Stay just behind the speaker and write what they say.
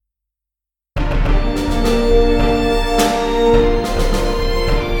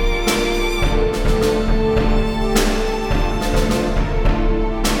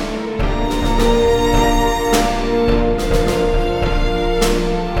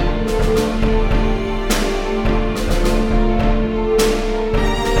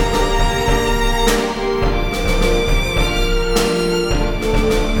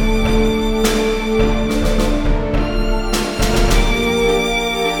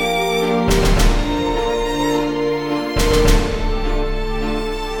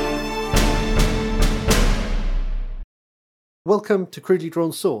Welcome to Crudely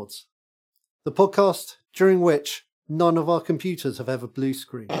Drawn Swords, the podcast during which none of our computers have ever blue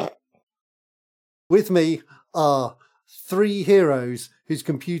screened. With me are three heroes whose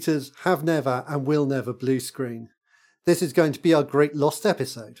computers have never and will never blue screen. This is going to be our Great Lost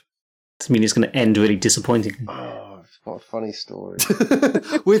episode. I mean, it's going to end really disappointingly. Oh, what a funny story.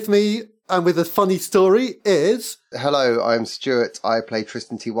 With me and with a funny story is... Hello, I'm Stuart. I play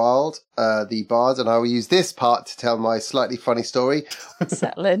Tristan T. Wilde, the bard, and I will use this part to tell my slightly funny story.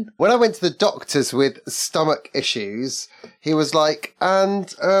 Settle in. When I went to the doctors with stomach issues, he was like,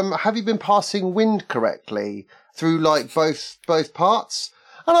 and have you been passing wind correctly through like both parts?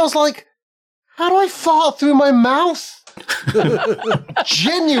 And I was like, how do I fart through my mouth?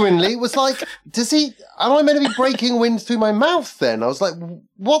 Genuinely was like, am I meant to be breaking wind through my mouth then? I was like,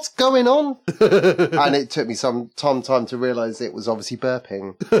 what's going on? And it took me some time to realise it was obviously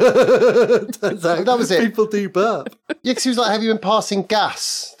burping. Turns out that was it. People do burp. Yeah, because he was like, have you been passing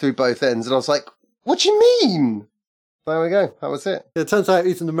gas through both ends? And I was like, what do you mean? There we go. That was it. It turns out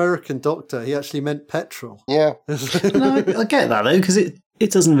he's an American doctor. He actually meant petrol. Yeah. No, I get that though, because it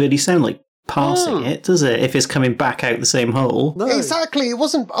doesn't really sound like passing it, does it? If it's coming back out the same hole. No. Exactly. It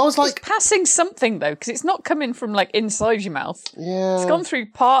wasn't. I was like, It's passing something though, because it's not coming from like inside your mouth. yeah. It's gone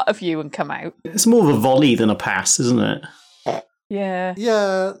through part of you and come out. It's more of a volley than a pass, isn't it? Yeah.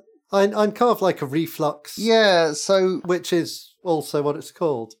 Yeah, I'm kind of like a reflux. Yeah. So Which is also what it's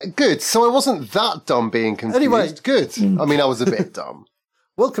called. good. So I wasn't that dumb being confused. Anyway. Good. I mean, I was a bit dumb.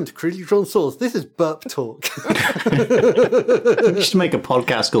 Welcome to Crudely Drawn Swords. This is Burp Talk. We should make a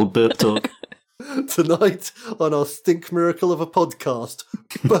podcast called Burp Talk. Tonight on our stink miracle of a podcast,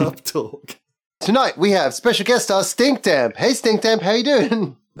 Burp Talk. Tonight we have special guest star Stink Damp. Hey Stink Damp, how you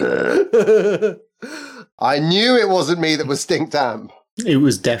doing? I knew it wasn't me that was Stink Damp. It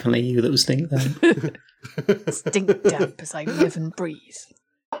was definitely you that was thinking that. Stink damp as I live and breathe.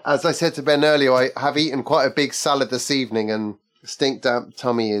 As I said to Ben earlier, I have eaten quite a big salad this evening and Stink Damp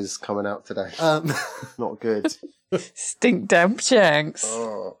tummy is coming out today. Not good. Stink damp shanks.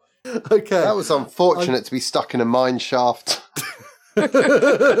 Oh. Okay. That was unfortunate to be stuck in a mine shaft.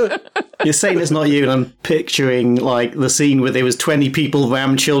 You're saying it's not you, and I'm picturing like the scene where there was 20 people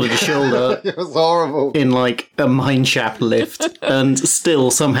rammed shoulder to shoulder It was horrible. in like a mine shaft lift, and still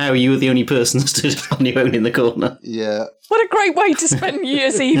somehow you were the only person stood on your own in the corner. Yeah. What a great way to spend New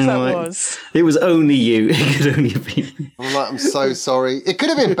Year's Eve that Right. was. It was only you. It could only have been. I'm so sorry. It could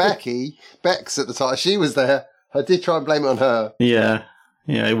have been Becky. Bex at the time. She was there. I did try and blame it on her. Yeah,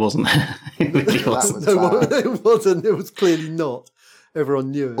 it wasn't. It really That wasn't. was No, bad. it wasn't. It was clearly not.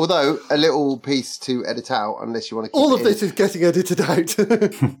 Everyone knew it. Although, a little piece to edit out, unless you want to keep All it of in. this is getting edited out.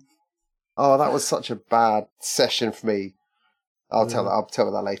 Oh, that was such a bad session for me. I'll tell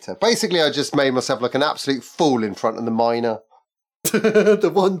her that later. Basically, I just made myself look an absolute fool in front of the miner. The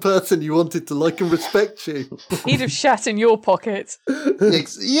one person you wanted to like and respect you. He'd have shat in your pocket.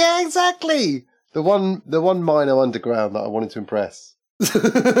 Yeah, exactly. The one miner underground that I wanted to impress.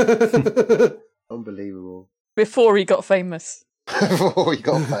 Unbelievable. Before he got famous. Before he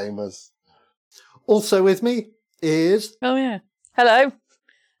got famous. Also with me is... Oh yeah. Hello.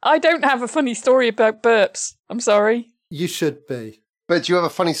 I don't have a funny story about burps. I'm sorry. You should be. But do you have a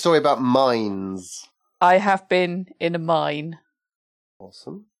funny story about mines? I have been in a mine.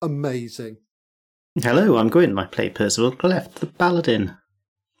 Awesome. Amazing. Hello, I'm Gwyn. I play Percival Cleft, the Paladin.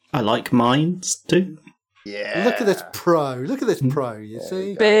 I like mines too. Yeah. Look at this pro. Look at this pro, you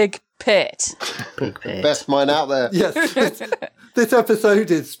see? Big pit. Big pit. Best mine out there. Yes. This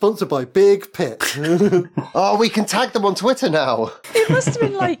episode is sponsored by Big Pit. Oh, we can tag them on Twitter now. It must have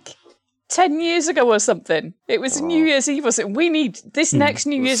been like 10 years ago or something. It was New Year's Eve, wasn't it? We need this next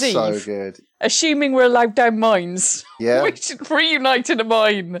New Year's Eve. So good. Assuming we're allowed down mines. Yeah. We should reunite in a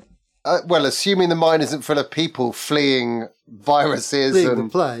mine. Well, assuming the mine isn't full of people fleeing viruses Being the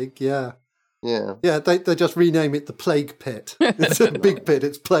and plague, yeah. yeah, Yeah, they just rename it the Plague Pit. It's a Big Pit,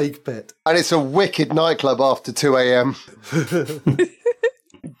 it's Plague Pit. and it's a wicked nightclub after 2 a.m.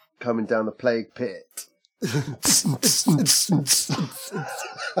 Coming down the plague pit. I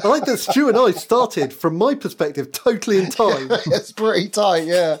like that Stu and I started, from my perspective, totally in time. It's pretty tight,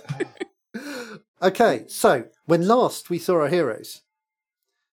 yeah. Okay, so when last we saw our heroes,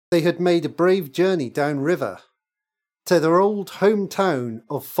 they had made a brave journey downriver to their old hometown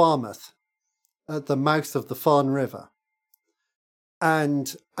of Farmouth at the mouth of the Farn River.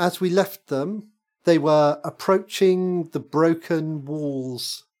 And as we left them, they were approaching the broken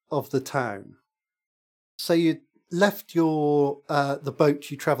walls of the town. So you left your the boat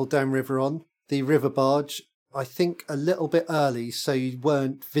you travelled downriver on, the river barge, I think a little bit early, so you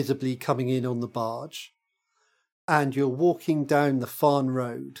weren't visibly coming in on the barge. and you're walking down the Farn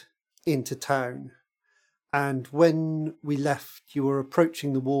Road into town. And when we left, you were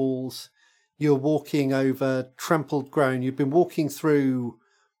approaching the walls. You're walking over trampled ground. You've been walking through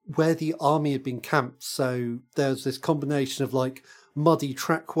where the army had been camped. So there's this combination of like muddy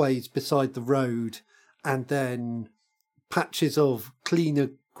trackways beside the road and then patches of cleaner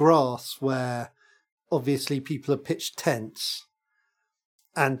grass where obviously people have pitched tents.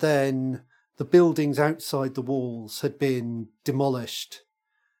 And then the buildings outside the walls had been demolished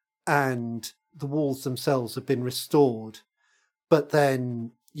and the walls themselves had been restored. But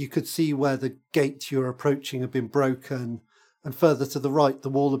then you could see where the gate you're approaching had been broken, and further to the right the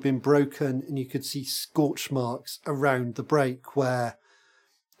wall had been broken, and you could see scorch marks around the break where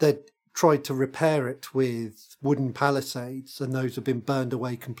they'd tried to repair it with wooden palisades, and those had been burned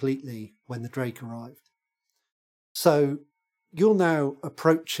away completely when the Drake arrived. So you're now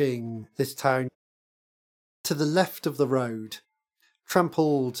approaching this town. To the left of the road,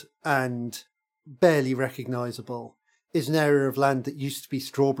 trampled and barely recognisable, is an area of land that used to be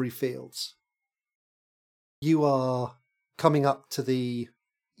strawberry fields. You are coming up to the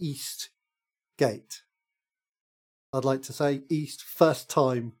east gate. I'd like to say east, first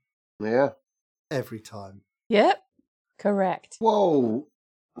time, Yeah. every time. Yep, correct. Whoa.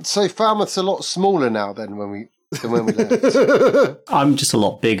 So Falmouth's a lot smaller now than when we left. I'm just a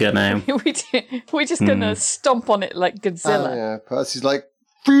lot bigger now. We're just going to stomp on it like Godzilla. Yeah, Percy's like,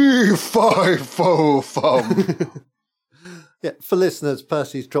 fee, fi, fo, fum. Yeah, for listeners,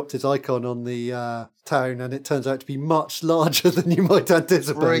 Percy's dropped his icon on the town, and it turns out to be much larger than you might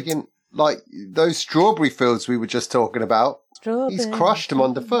anticipate. Friggin', like those strawberry fields we were just talking about. He's crushed them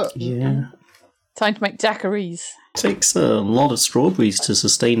underfoot. Yeah. Time to make daiquiris. Takes a lot of strawberries to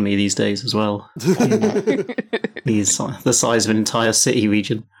sustain me these days as well. He's the size of an entire city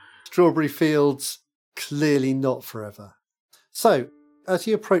region. Strawberry fields, clearly not forever. So, as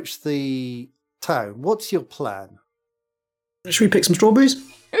you approach the town, what's your plan? Should we pick some strawberries?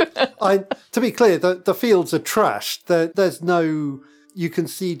 To be clear, the fields are trashed. There's no... You can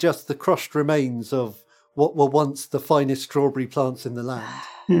see just the crushed remains of what were once the finest strawberry plants in the land.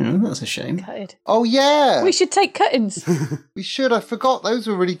 Yeah, that's a shame. Gutted. Oh, yeah. We should take cuttings. We should. I forgot. Those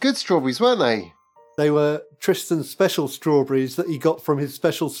were really good strawberries, weren't they? They were Tristan's special strawberries that he got from his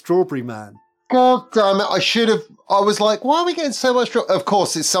special strawberry man. God damn it. I should have. I was like, why are we getting so much? Of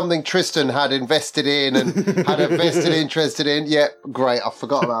course, it's something Tristan had invested in and had a vested interest in. Yeah, great. I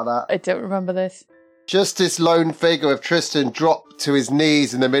forgot about that. I don't remember this. Just this lone figure of Tristan dropped to his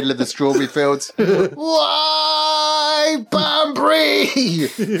knees in the middle of the strawberry fields. Why, Banbury?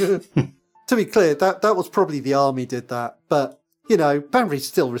 To be clear, that was probably the army did that. But, you know, Banbury's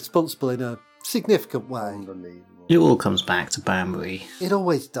still responsible in a significant way. Unbelievable. It all comes back to Banbury. It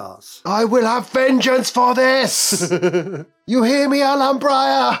always does. I will have vengeance for this. You hear me,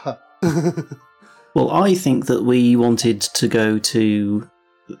 Alhambra? Well, I think that we wanted to go to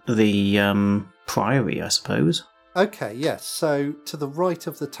the Priory, I suppose. Okay, yes. So to the right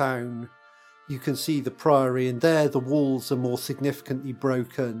of the town, you can see the Priory, and there the walls are more significantly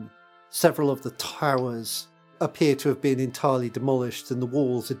broken. Several of the towers appear to have been entirely demolished, and the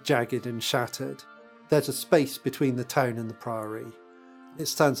walls are jagged and shattered. There's a space between the town and the Priory. It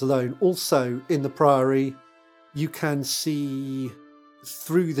stands alone. Also, in the Priory, you can see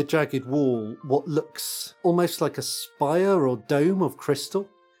through the jagged wall what looks almost like a spire or dome of crystal.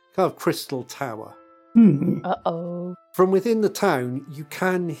 Kind of crystal tower. Uh-oh. From within the town, you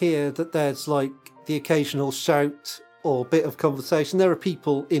can hear that there's like the occasional shout or bit of conversation. There are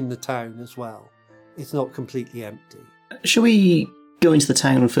people in the town as well. It's not completely empty. Shall we go into the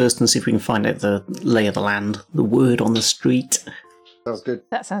town first and see if we can find out the lay of the land, the word on the street? Sounds good.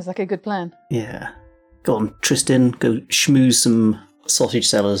 That sounds like a good plan. Yeah. Go on, Tristan, go schmooze some sausage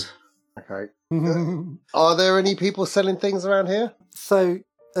sellers. Okay. Are there any people selling things around here? So,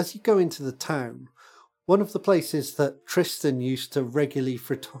 as you go into the town, one of the places that Tristan used to regularly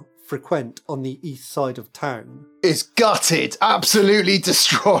frequent on the east side of town It's gutted, absolutely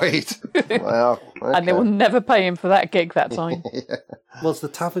destroyed. Well, okay. And they will never pay him for that gig that time. was the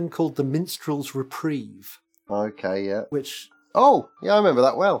tavern called the Minstrel's Reprieve, Okay, yeah. which, Oh, yeah, I remember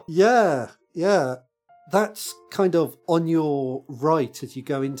that well. yeah, that's kind of on your right as you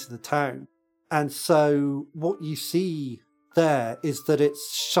go into the town. And so what you see there is that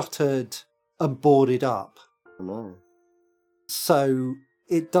it's shuttered and boarded up. No. So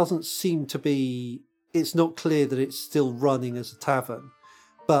it doesn't seem to be, it's not clear that it's still running as a tavern,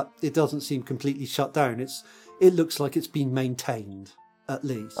 but it doesn't seem completely shut down. It looks like it's been maintained, at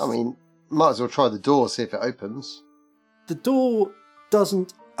least. I mean, might as well try the door, see if it opens. The door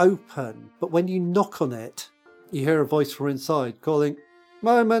doesn't open, but when you knock on it, you hear a voice from inside calling,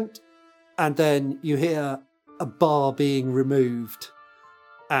 "Moment!" And then you hear a bar being removed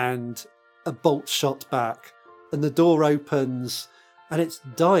and a bolt shot back. And the door opens and it's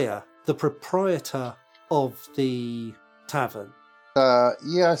Dyer, the proprietor of the tavern.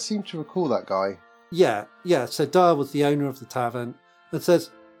 Yeah, I seem to recall that guy. Yeah. So Dyer was the owner of the tavern and says,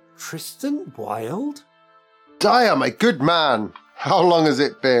 "Tristan Wilde?" Dyer, my good man. How long has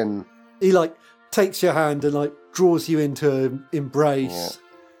it been? He takes your hand and draws you into an embrace.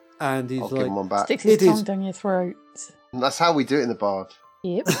 And he's I'll give him one back. Sticks his It tongue is- down your throat. That's how we do it in the bard.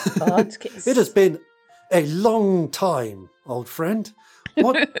 Yep, bard's kiss. "It has been a long time, old friend.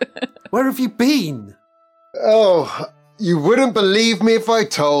 Where have you been?" Oh, you wouldn't believe me if I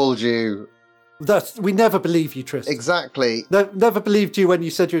told you. We never believed you, Tristan. Exactly. No, never believed you when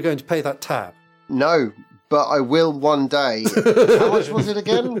you said you were going to pay that tab. No, but I will one day. How much was it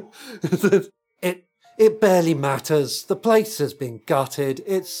again? It barely matters. The place has been gutted.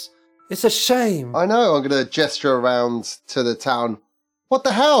 It's a shame. I know, I'm going to gesture around to the town. What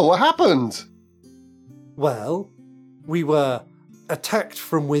the hell? What happened? Well, we were attacked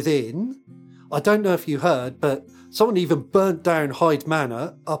from within. I don't know if you heard, but someone even burnt down Hyde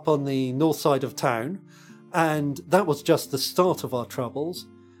Manor up on the north side of town, and that was just the start of our troubles.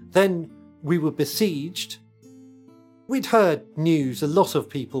 Then we were besieged. We'd heard news, a lot of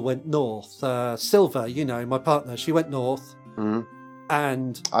people went north. Silver, my partner, she went north. Mm.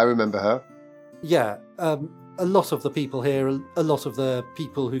 And I remember her. yeah, a lot of the people here, a lot of the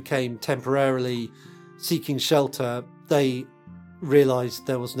people who came temporarily seeking shelter, they realised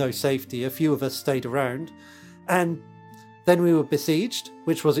there was no safety. A few of us stayed around. And then we were besieged,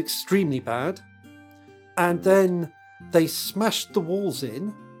 which was extremely bad. And then they smashed the walls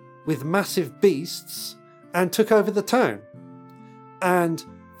in with massive beasts and took over the town. And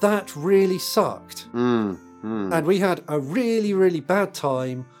that really sucked. And we had a really, really bad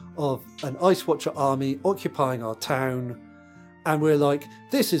time of an Ice Watcher army occupying our town. And we're like,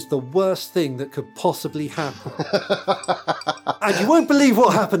 this is the worst thing that could possibly happen. And you won't believe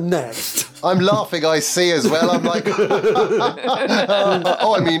what happened next. I'm laughing, I see as well. I'm like,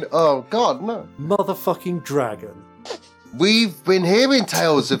 oh God, no. Motherfucking dragon. We've been hearing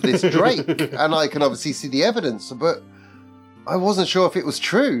tales of this Drake, and I can obviously see the evidence, but I wasn't sure if it was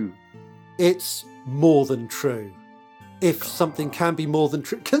true. It's more than true. If something can be more than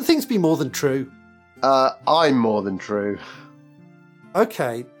true, can things be more than true? I'm more than true.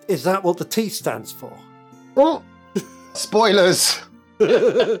 Okay, is that what the T stands for? Oh, spoilers.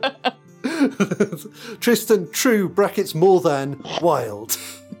 Tristan, true, brackets more than, wild.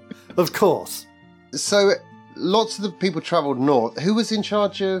 Of course. So, lots of the people travelled north. Who was in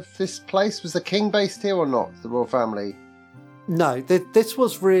charge of this place? Was the king based here or not? The royal family? No, this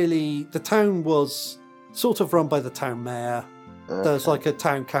was really... The town was sort of run by the town mayor. Okay. There's a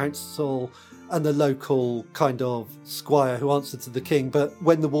town council and the local kind of squire who answered to the king. But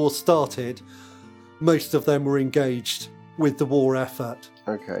when the war started, most of them were engaged with the war effort.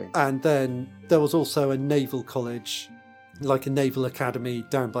 Okay. And then there was also a naval college, like a naval academy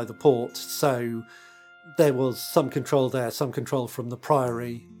down by the port. So there was some control there, some control from the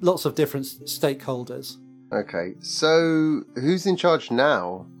priory, lots of different stakeholders. Okay. So, who's in charge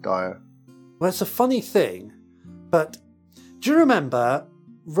now, Dyer? Well, it's a funny thing, but do you remember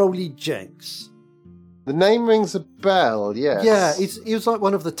Rolly Jenks? The name rings a bell, yes. Yeah, he was like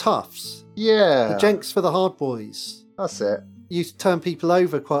one of the toughs. Yeah. The Jenks for the hard boys. That's it. Used to turn people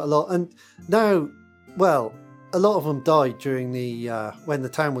over quite a lot. And now, well, a lot of them died during the when the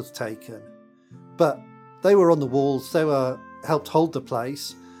town was taken. But they were on the walls. They were helped hold the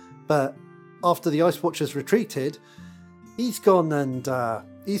place. But after the Ice Watchers retreated, he's gone and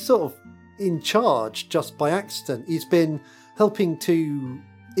he's sort of in charge just by accident. He's been helping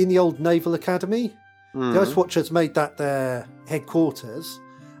in the old Naval Academy. The Ice Watchers made that their headquarters.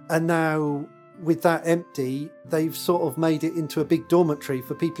 And now, with that empty, they've sort of made it into a big dormitory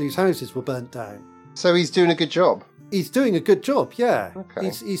for people whose houses were burnt down. So he's doing a good job. He's doing a good job, yeah. Okay.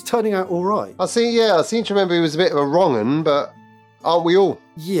 He's turning out all right. I seem to remember he was a bit of a wrong 'un, but aren't we all?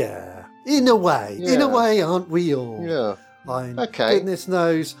 Yeah, in a way. Yeah. In a way, aren't we all? Yeah. Okay. Goodness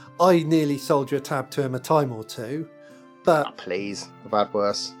knows, I nearly sold you a tab to him a time or two. But Please. I've had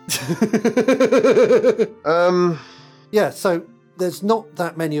worse. yeah, so there's not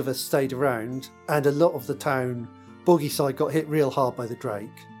that many of us stayed around, and a lot of the town, Boogieside, got hit real hard by the Drake.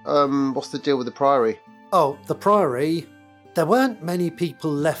 What's the deal with the priory? Oh, the Priory, there weren't many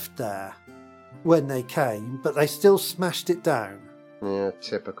people left there when they came, but they still smashed it down. Yeah,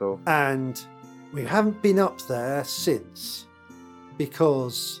 typical. And we haven't been up there since,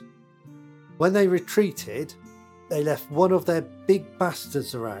 because when they retreated, they left one of their big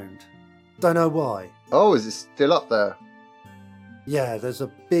bastards around. Don't know why. Oh, is it still up there? Yeah, there's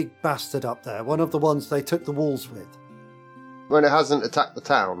a big bastard up there. One of the ones they took the walls with. When it hasn't attacked the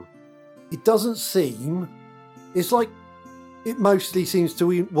town? It doesn't seem... It's like it mostly seems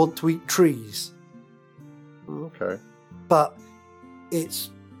to want to eat trees. Okay. But it's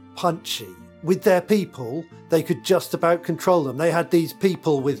punchy. With their people, they could just about control them. They had these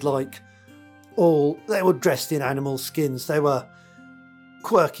people with they were dressed in animal skins. They were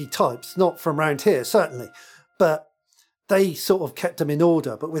quirky types, not from round here, certainly. But they sort of kept them in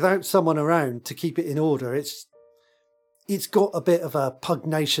order. But without someone around to keep it in order, it's got a bit of a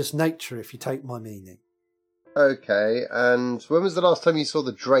pugnacious nature, if you take my meaning. Okay, and when was the last time you saw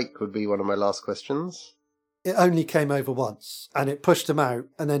the Drake would be one of my last questions. It only came over once, and it pushed them out,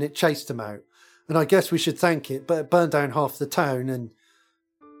 and then it chased them out. And I guess we should thank it, but it burned down half the town, and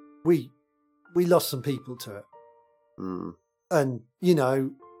we lost some people to it. And,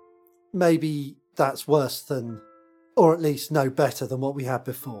 maybe that's worse than, or at least no better than what we had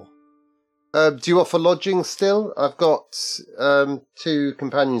before. Do you offer lodging still? I've got 2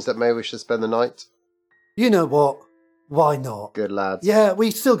 companions that may wish to spend the night. You know what? Why not? Good lads. Yeah,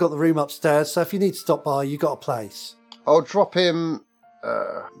 we still got the room upstairs, so if you need to stop by, you got a place. I'll drop him...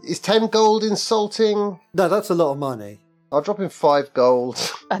 is 10 gold insulting? No, that's a lot of money. I'll drop him 5 gold.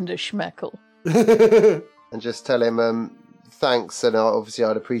 And a schmeckle. And just tell him thanks, and obviously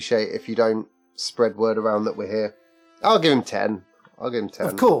I'd appreciate if you don't spread word around that we're here. I'll give him 10.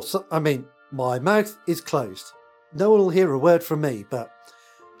 Of course. I mean, my mouth is closed. No one will hear a word from me, but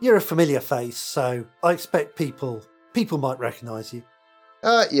you're a familiar face, so I expect people might recognise you.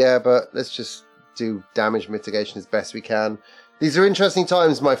 Yeah, but let's just do damage mitigation as best we can. These are interesting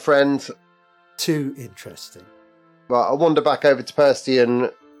times, my friend. Too interesting. Well, I'll wander back over to Percy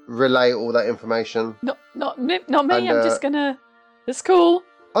and relay all that information. Not me. I'm just gonna... It's cool.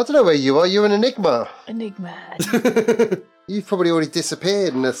 I don't know where you are. You're an enigma. Enigma. You've probably already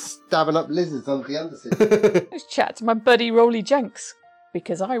disappeared and are stabbing up lizards under the undersea. Let's chat to my buddy Rolly Jenks,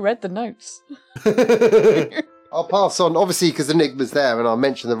 because I read the notes. I'll pass on, obviously, because Enigma's there, and I'll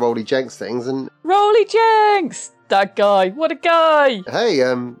mention the Rolly Jenks things. And Rolly Jenks! That guy. What a guy! Hey,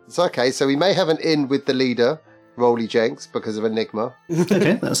 it's okay. So we may have an in with the leader, Rolly Jenks, because of Enigma.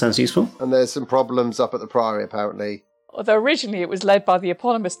 Okay, that sounds useful. And there's some problems up at the Priory, apparently. Although originally it was led by the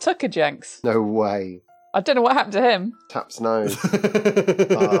eponymous Tucker Jenks. No way. I don't know what happened to him. Tap's nose.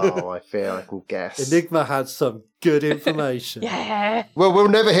 Oh, I fear I can guess. Enigma had some good information. Yeah. Well, we'll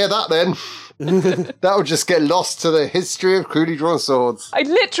never hear that then. That'll just get lost to the history of crudely drawn swords. I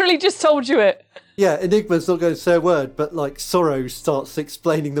literally just told you it. Yeah, Enigma's not going to say a word, but Sorrow starts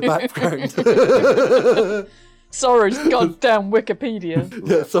explaining the background. Sorrow's goddamn Wikipedia.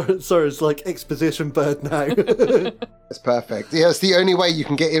 Yeah, Sorrow's like exposition bird now. That's perfect. Yeah, it's the only way you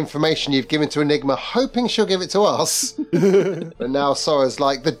can get information you've given to Enigma, hoping she'll give it to us. But now Sorrow's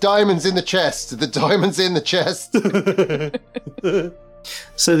like, the diamond's in the chest, the diamond's in the chest.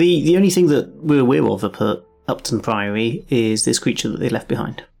 So the only thing that we're aware of up at Upton Priory is this creature that they left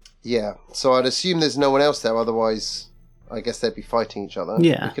behind. Yeah, so I'd assume there's no one else there, otherwise I guess they'd be fighting each other.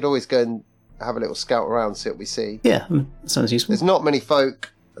 Yeah. We could always go and have a little scout around, see what we see. Yeah, sounds useful. There's not many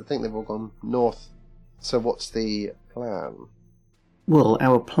folk. I think they've all gone north. So what's the plan? Well,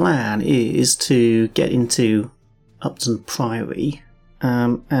 our plan is to get into Upton Priory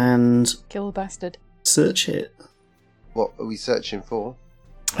and Kill the bastard. search it. What are we searching for?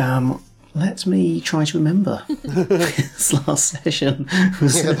 Let me try to remember. This last session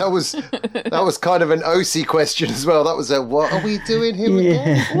was... Yeah, that was kind of an OC question as well. That was a, what are we doing here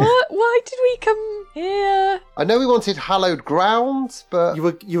again? What? Why did we come here? I know we wanted hallowed ground, but...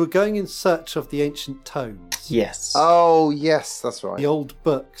 You were going in search of the ancient tomes. Yes. Oh, yes, that's right. The old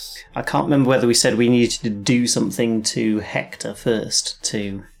books. I can't remember whether we said we needed to do something to Hector first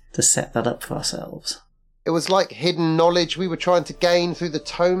to set that up for ourselves. It was like hidden knowledge we were trying to gain through the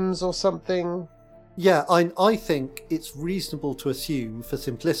tomes or something. Yeah, I think it's reasonable to assume, for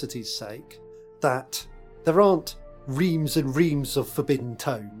simplicity's sake, that there aren't reams and reams of forbidden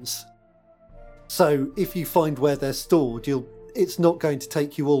tomes. So if you find where they're stored, it's not going to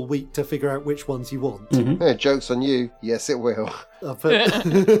take you all week to figure out which ones you want. Mm-hmm. Yeah, joke's on you. Yes, it will.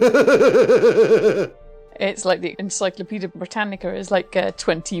 It's like the Encyclopedia Britannica is like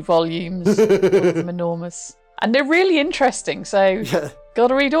 20 volumes. All of them enormous. And they're really interesting, so Yeah.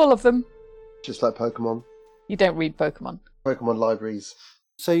 gotta read all of them. Just like Pokemon. You don't read Pokemon. Pokemon libraries.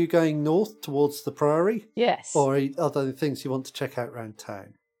 So you're going north towards the Priory? Yes. Or are there things you want to check out around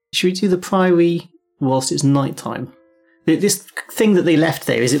town? Should we do the Priory whilst it's nighttime? This thing that they left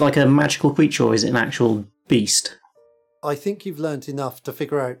there, is it like a magical creature or is it an actual beast? I think you've learnt enough to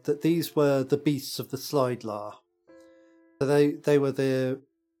figure out that these were the beasts of the Slidlar. So they were the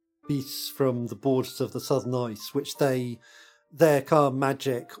beasts from the borders of the Southern Ice, which their kind of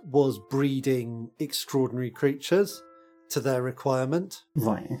magic was breeding extraordinary creatures to their requirement.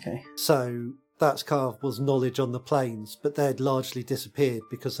 Right, okay. So that's kind of was knowledge on the plains, but they'd largely disappeared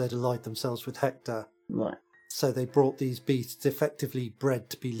because they'd allied themselves with Hector. Right. So they brought these beasts effectively bred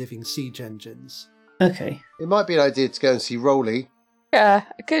to be living siege engines. Okay. It might be an idea to go and see Rolly. Yeah,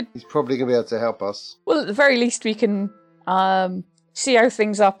 good. He's probably going to be able to help us. Well, at the very least, we can see how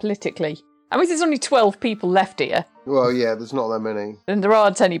things are politically. I mean, there's only 12 people left here, Well, yeah, there's not that many. and there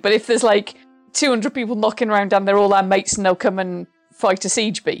aren't any. But if there's like 200 people knocking around and they're all our mates and they'll come and fight a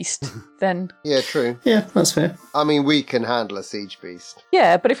siege beast, then Yeah, true. Yeah, that's fair. I mean, we can handle a siege beast.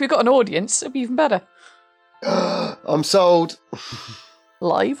 yeah. But if we've got an audience, it'll be even better. I'm sold.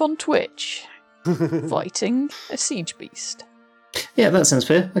 Live on Twitch, fighting a siege beast. Yeah, that sounds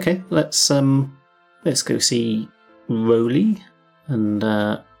fair. Okay, let's go see Rowley and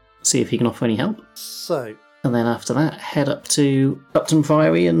see if he can offer any help. So, And then after that, head up to Upton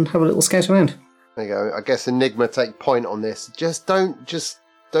Priory and have a little scout around. There you go. I guess Enigma take point on this. Just don't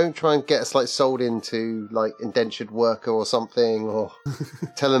try and get us like sold into like indentured worker or something, or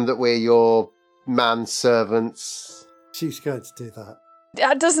tell them that we're your manservants. she's going to do that.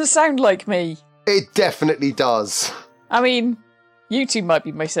 That doesn't sound like me. It definitely does. I mean, you two might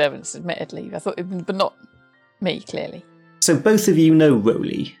be my servants, admittedly. I thought, but not me, clearly. So both of you know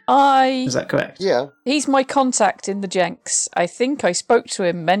Rowley, is that correct? Yeah. He's my contact in the Jenks. I think I spoke to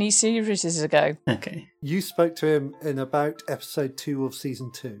him many series ago. Okay. You spoke to him in about episode 2 of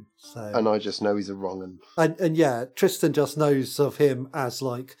season 2. So, And I just know he's a wrong un. and yeah, Tristan just knows of him as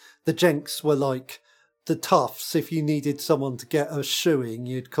like the Jenks were like the toughs. If you needed someone to get a shoeing,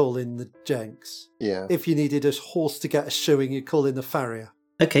 you'd call in the Jenks. Yeah. If you needed a horse to get a shoeing, you'd call in the farrier.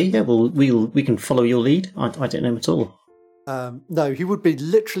 Okay, yeah, well, we can follow your lead. I don't know him at all. No, he would be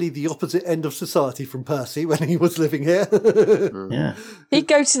literally the opposite end of society from Percy when he was living here. Yeah. He'd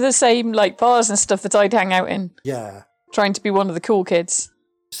go to the same like bars and stuff that I'd hang out in, Yeah. trying to be one of the cool kids.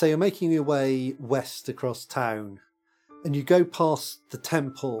 So you're making your way west across town, and you go past the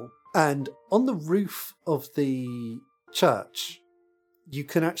temple, and on the roof of the church, you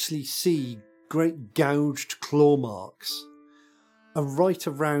can actually see great gouged claw marks. And right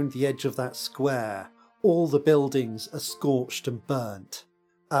around the edge of that square, all the buildings are scorched and burnt,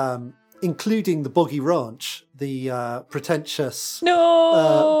 including the Boggy Ranch, the pretentious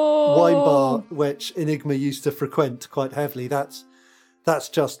No wine bar which Enigma used to frequent quite heavily. That's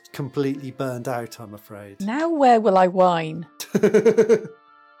just completely burned out, I'm afraid. Now where will I whine?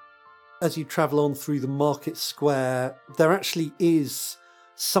 As you travel on through the market square, there actually is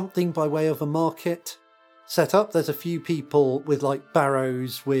something by way of a market set up. There's a few people with like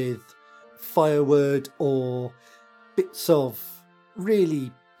barrows with firewood or bits of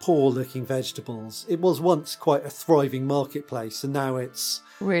really poor looking vegetables. It was once quite a thriving marketplace, and now it's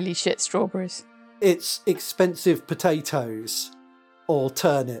Really shit strawberries. expensive potatoes or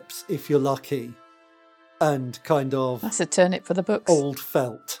turnips if you're lucky, and kind of That's a turnip for the books. old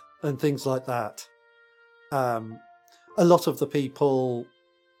felt and things like that. A lot of the people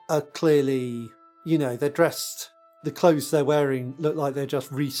are clearly, they're dressed, the clothes they're wearing look like they're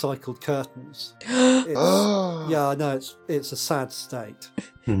just recycled curtains. Yeah, I know, it's a sad state.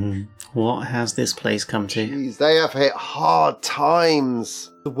 What has this place come to? Jeez, they have hit hard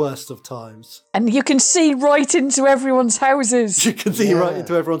times. The worst of times. And you can see right into everyone's houses. You can see right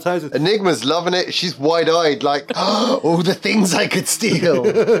into everyone's houses. Enigma's loving it. She's wide-eyed, like, all the things I could steal.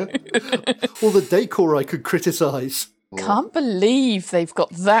 All the decor I could criticise. Can't believe they've got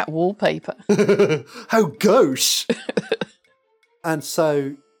that wallpaper. How gauche! And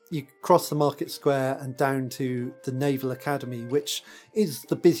so you cross the market square and down to the Naval Academy, which is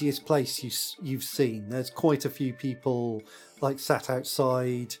the busiest place you've seen. There's quite a few people like sat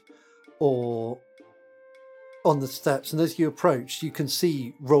outside or on the steps. And as you approach, you can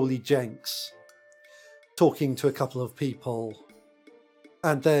see Rolly Jenks talking to a couple of people.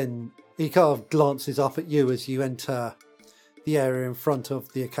 And then he kind of glances up at you as you enter the area in front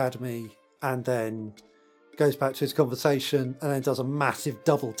of the academy, and then goes back to his conversation and then does a massive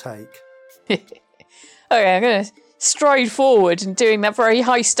double take. Okay, I'm going to stride forward and doing that very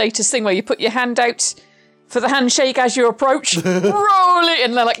high status thing where you put your hand out for the handshake as you approach, roll it,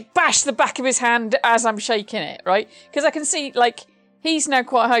 and then like bash the back of his hand as I'm shaking it, right? Because I can see like he's now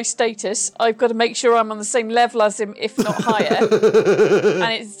quite high status. I've got to make sure I'm on the same level as him, if not higher.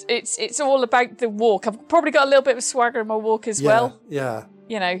 And it's all about the walk. I've probably got a little bit of swagger in my walk as well. Yeah.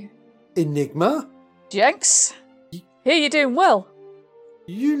 You know, Enigma, Jenks. Hear you're doing well.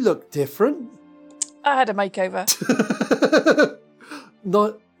 You look different. I had a makeover.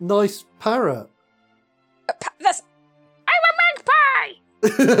 Nice parrot. I'm a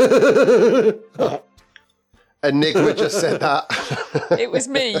magpie! Enigma just said that. It was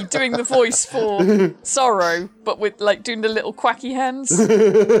me doing the voice for Sorrow, but with like doing the little quacky hands.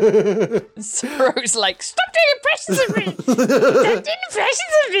 And Sorrow's like, stop doing impressions of me! Stop doing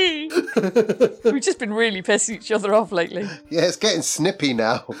impressions of me! We've just been really pissing each other off lately. Yeah, it's getting snippy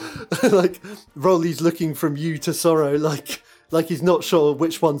now. Like, Rolly's looking from you to Sorrow, like he's not sure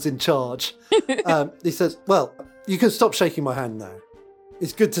which one's in charge. He says, well, you can stop shaking my hand now.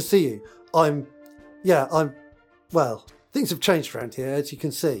 It's good to see you. Well, things have changed around here, as you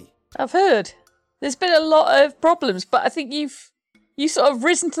can see. I've heard. There's been a lot of problems, but I think you've sort of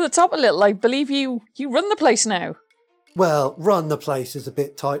risen to the top a little. I believe you run the place now. Well, run the place is a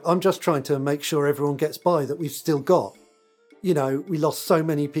bit tight. I'm just trying to make sure everyone gets by that we've still got. You know, we lost so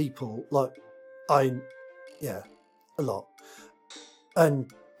many people. A lot.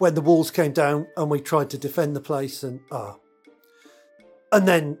 And when the walls came down and we tried to defend the place and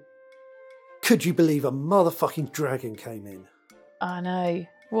then, could you believe a motherfucking dragon came in? I know.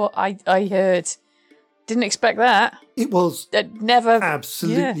 What I heard. Didn't expect that. It was never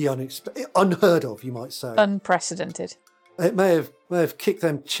absolutely unexpected, unheard of, you might say. Unprecedented. It may have kicked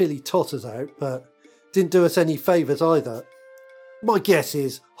them chilly totters out, but didn't do us any favours either. My guess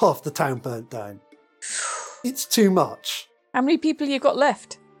is half the town burnt down. It's too much. How many people you got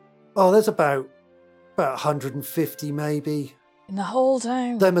left? Oh, there's about 150 maybe. In the whole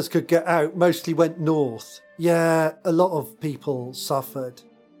town? Them as could get out mostly went north. Yeah, a lot of people suffered.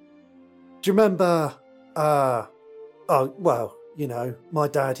 Do you remember? My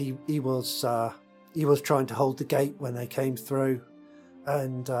dad. He was trying to hold the gate when they came through,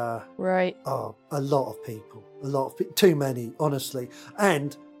 and right. Oh, a lot of people, too many, honestly.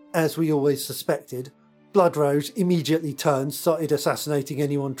 And as we always suspected, Bloodrose immediately turned, started assassinating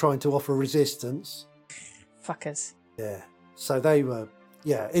anyone trying to offer resistance. Fuckers. Yeah. So they were,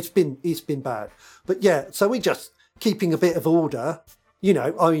 it's been bad. But yeah, so we're just keeping a bit of order. You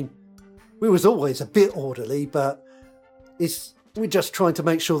know, I mean, we was always a bit orderly, but we're just trying to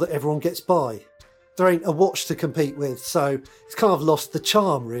make sure that everyone gets by. There ain't a watch to compete with, so it's kind of lost the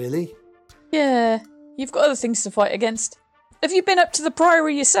charm, really. Yeah, you've got other things to fight against. Have you been up to the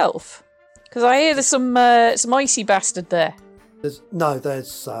Priory yourself? Because I hear there's some icy bastard there. There's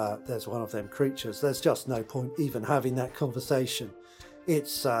one of them creatures. There's just no point even having that conversation.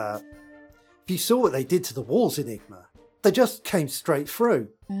 It's, if you saw what they did to the walls, Enigma, they just came straight through.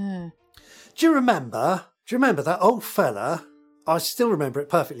 Mm. Do you remember that old fella? I still remember it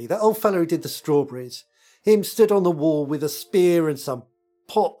perfectly. That old fella who did the strawberries. Him stood on the wall with a spear and some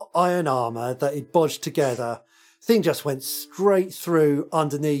pot iron armour that he'd bodged together. Thing just went straight through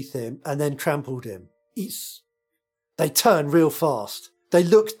underneath him and then trampled him. They turned real fast. They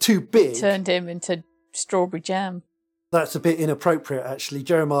looked too big. Turned him into strawberry jam. That's a bit inappropriate, actually.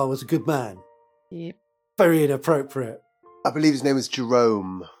 Jeremiah was a good man. Yep. Very inappropriate. I believe his name was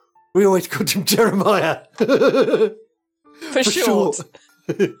Jerome. We always called him Jeremiah. For short.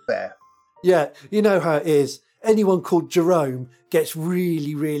 There. Yeah, you know how it is. Anyone called Jerome gets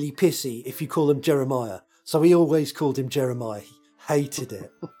really, really pissy if you call him Jeremiah. So we always called him Jeremiah. He hated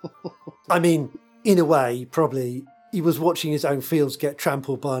it. I mean, in a way, probably he was watching his own fields get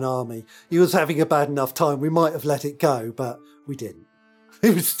trampled by an army. He was having a bad enough time. We might have let it go, but we didn't.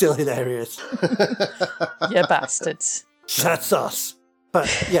 It was still hilarious. You bastards. That's us.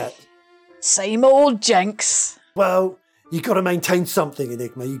 But yeah. Same old Jenks. Well, you got to maintain something,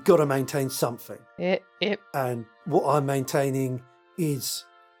 Enigma. You got to maintain something. Yep. And what I'm maintaining is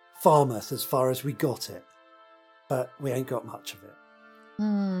Farmouth as far as we got it. But we ain't got much of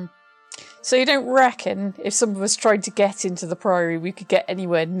it. So you don't reckon if some of us tried to get into the Priory, we could get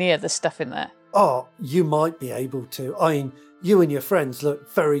anywhere near the stuff in there? Oh, you might be able to. I mean, you and your friends look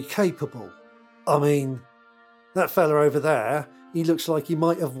very capable. I mean, that fella over there, he looks like he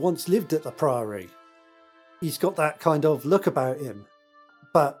might have once lived at the Priory. He's got that kind of look about him.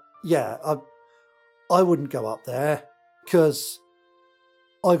 But yeah, I wouldn't go up there because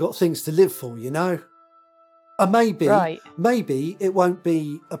I got things to live for, you know? And maybe it won't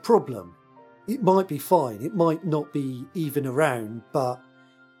be a problem. It might be fine. It might not be even around, but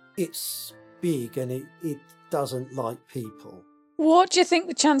it's big and it doesn't like people. What do you think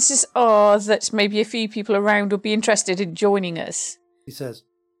the chances are that maybe a few people around will be interested in joining us? He says,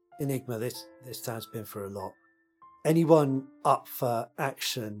 Enigma, this town's been through a lot. Anyone up for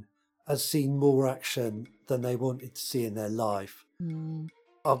action has seen more action than they wanted to see in their life.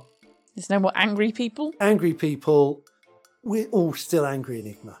 There's no more angry people? Angry people, we're all still angry,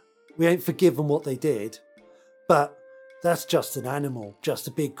 Enigma. We ain't forgiven what they did, but that's just an animal, just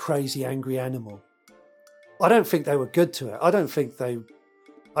a big, crazy, angry animal. I don't think they were good to it. I don't think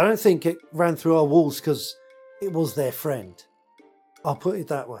it ran through our walls because it was their friend. I'll put it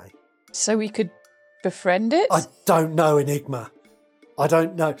that way. So we could befriend it? I don't know, Enigma. I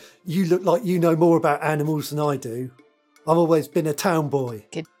don't know. You look like you know more about animals than I do. I've always been a town boy.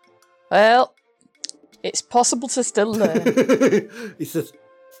 Well, it's possible to still learn. He says,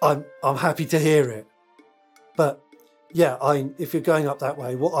 I'm happy to hear it. But yeah, if you're going up that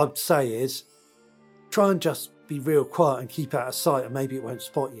way, what I'd say is try and just be real quiet and keep out of sight, and maybe it won't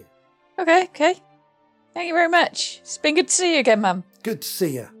spot you. Okay. Thank you very much. It's been good to see you again, Mum. Good to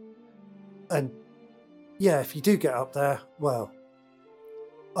see you. And yeah, if you do get up there, well,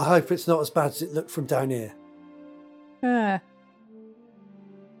 I hope it's not as bad as it looked from down here.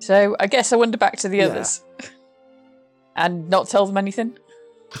 So I guess I wander back to the Yeah. others and not tell them anything.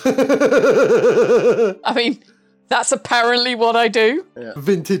 I mean, that's apparently what I do.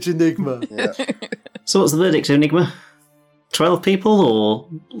 Vintage Enigma. Yeah. So what's the verdict, Enigma? 12 people or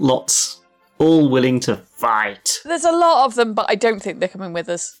lots? All willing to fight? There's a lot of them, but I don't think they're coming with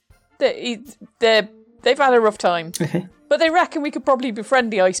us. They've had a rough time. Okay. But they reckon we could probably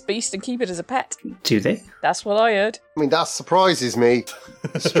befriend the ice beast and keep it as a pet. Do they? That's what I heard. I mean, that surprises me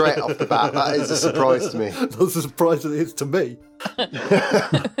straight off the bat. That is a surprise to me. That's a surprise that it is to me.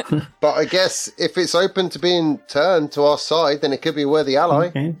 But I guess if it's open to being turned to our side, then it could be a worthy ally.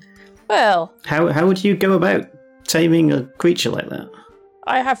 Okay. Well, How would you go about taming a creature like that?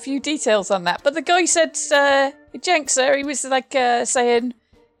 I have few details on that. But the guy said, Jenks, sir, he was like saying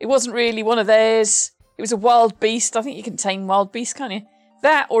it wasn't really one of theirs. It was a wild beast. I think you can tame wild beasts, can't you?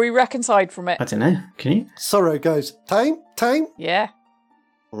 That, or he reckons hide from it. I don't know. Can you? Sorrow goes, tame. Yeah.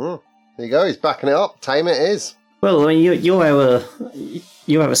 There you go. He's backing it up. Tame it is. Well, I mean,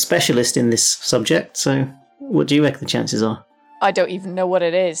 you're our specialist in this subject, so what do you reckon the chances are? I don't even know what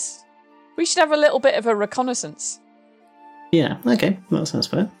it is. We should have a little bit of a reconnaissance. Yeah, okay, that sounds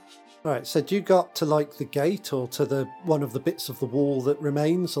fair. Right, so do you go up to like the gate or to the one of the bits of the wall that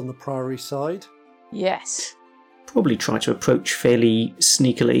remains on the Priory side? Yes. Probably try to approach fairly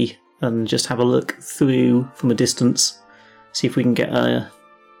sneakily and just have a look through from a distance, see if we can get a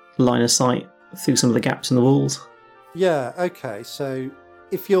line of sight through some of the gaps in the walls. Yeah, okay. So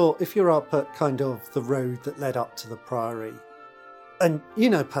if you're up at kind of the road that led up to the Priory, and you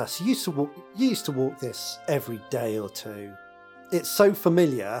know, Percy, you used to walk this every day or two. It's so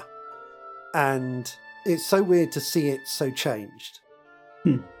familiar, and it's so weird to see it so changed.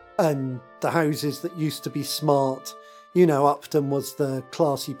 And the houses that used to be smart, you know, Upton was the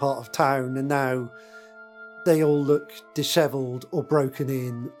classy part of town, and now they all look dishevelled or broken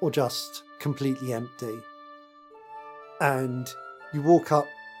in or just completely empty. And you walk up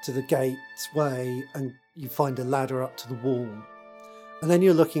to the gateway and you find a ladder up to the wall. And then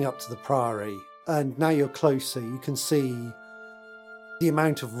you're looking up to the Priory, and now you're closer, you can see the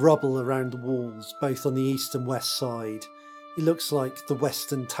amount of rubble around the walls, both on the east and west side. It looks like the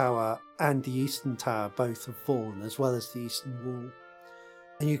western tower and the eastern tower both have fallen, as well as the eastern wall.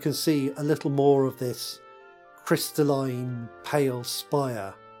 And you can see a little more of this crystalline, pale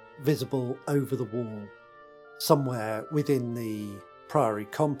spire visible over the wall, somewhere within the Priory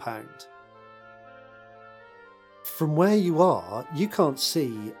compound. From where you are, you can't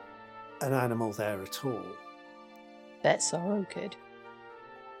see an animal there at all. That Sorrow could.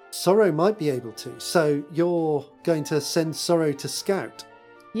 Sorrow might be able to, so you're going to send Sorrow to scout.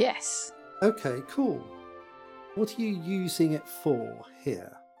 Yes. Okay, cool. What are you using it for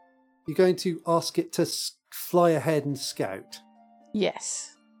here? You're going to ask it to fly ahead and scout.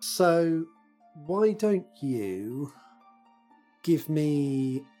 Yes. So why don't you give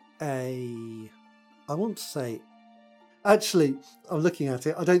me I want to say... Actually, I'm looking at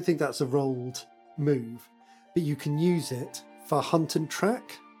it. I don't think that's a rolled move, but you can use it for hunt and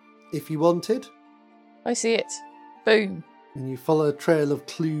track if you wanted. I see it. Boom. And you follow a trail of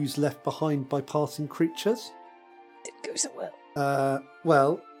clues left behind by passing creatures. Didn't go so well.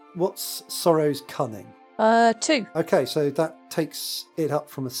 Well, what's Sorrow's cunning? 2. Okay, so that takes it up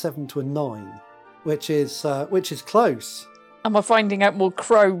from a 7 to a 9, which is close. Am I finding out more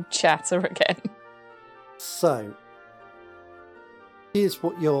crow chatter again? So, here's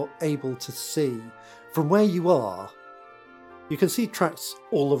what you're able to see. From where you are, you can see tracks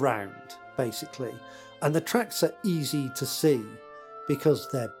all around, basically. And the tracks are easy to see because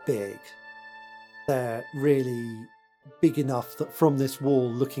they're big. They're really big enough that from this wall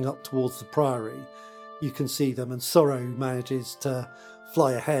looking up towards the Priory, you can see them. And Sorrow manages to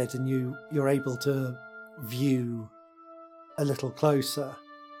fly ahead and you're able to view a little closer.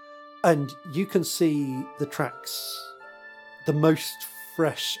 And you can see the tracks, the most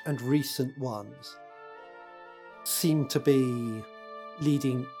fresh and recent ones, seem to be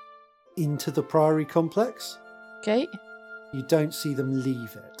leading into the Priory complex. Okay. You don't see them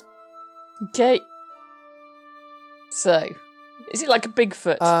leave it. Okay. So, is it like a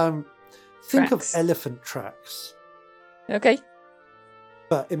Bigfoot? Think Tracks. of elephant tracks, Okay.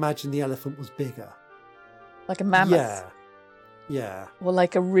 but imagine the elephant was bigger. Like a mammoth? Yeah. Or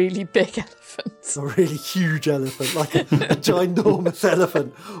like a really big elephant? A really huge elephant, like a ginormous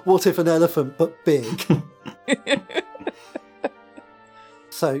elephant. What if an elephant but big?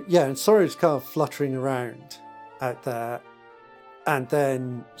 So, yeah, and Sorrow's kind of fluttering around out there, and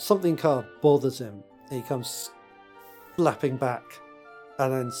then something kind of bothers him. He comes flapping back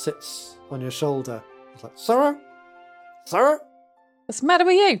and then sits on your shoulder. He's like, Sorrow? Sorrow? What's the matter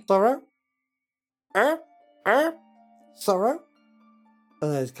with you? Sorrow? Sorrow?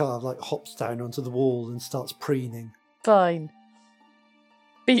 And then it kind of like hops down onto the wall and starts preening. Fine.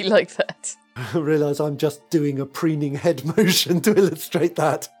 Be like that. I realise I'm just doing a preening head motion to illustrate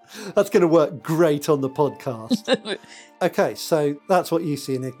that. That's going to work great on the podcast. Okay, so that's what you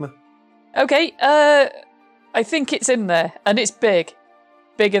see, Enigma. Okay, I think it's in there, and it's big.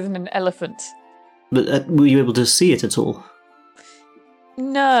 Bigger than an elephant. But were you able to see it at all?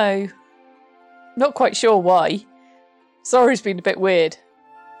 No. Not quite sure why. Sorry's been a bit weird.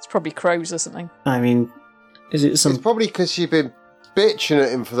 It's probably crows or something. I mean, is it some... It's probably because you've been bitching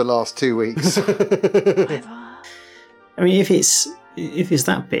at him for the last 2 weeks. I mean, if it's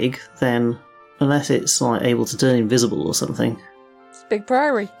that big, then unless it's like able to turn invisible or something. It's a big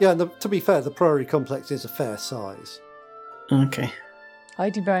priory. Yeah, and to be fair, the Priory complex is a fair size. Okay.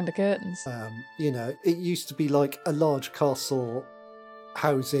 Hiding behind the curtains. It used to be like a large castle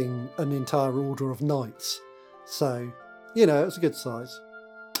housing an entire order of knights. So, it was a good size.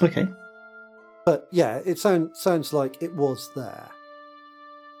 Okay. But yeah, it sounds like it was there.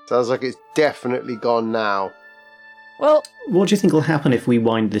 Sounds like it's definitely gone now. Well, What do you think will happen if we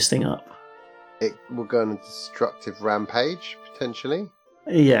wind this thing up? It will go on a destructive rampage, potentially.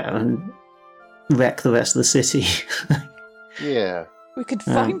 Yeah, and wreck the rest of the city. Yeah. we could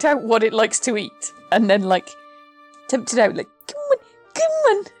find out what it likes to eat, and then, tempt it out, come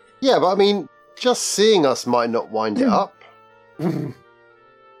on. Yeah, but I mean, just seeing us might not wind it up.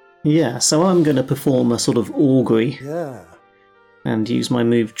 Yeah, so I'm going to perform a sort of augury Yeah. and use my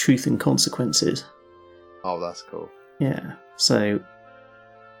move Truth and Consequences. Oh, that's cool. Yeah, so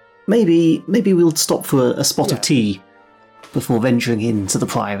maybe we'll stop for a spot Yeah. of tea before venturing into the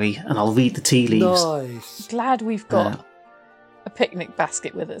Priory, and I'll read the tea leaves. Nice. Glad we've got a picnic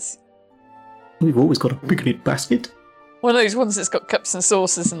basket with us. We've always got a picnic basket. One of those ones that's got cups and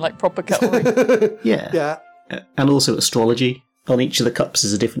saucers and proper cutlery. Yeah. Yeah, And also astrology. On each of the cups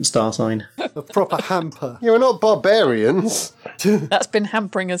is a different star sign. a proper hamper. Yeah, we're not barbarians. That's been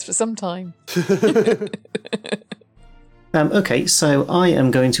hampering us for some time. Okay, so I am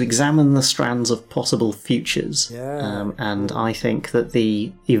going to examine the strands of possible futures. Yeah. And I think that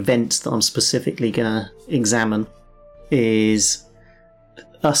the event that I'm specifically going to examine is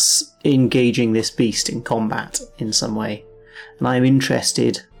us engaging this beast in combat in some way. And I'm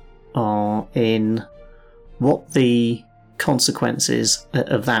interested in what the consequences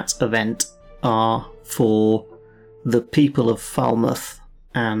of that event are for the people of Falmouth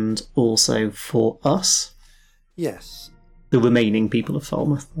and also for us. Yes. The remaining people of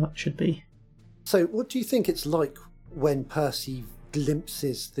Falmouth, that should be. So, what do you think it's like when Percy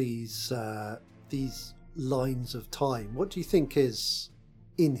glimpses these lines of time? What do you think is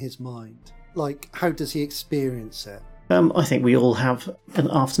in his mind? How does he experience it? I think we all have an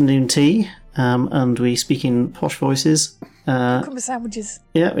afternoon tea, and we speak in posh voices. Cucumber sandwiches.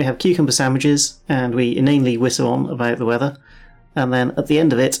 Yeah, we have cucumber sandwiches, and we inanely whistle on about the weather. And then at the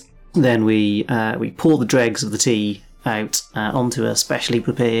end of it, then we pour the dregs of the tea out onto a specially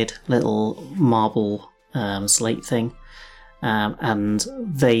prepared little marble slate thing, and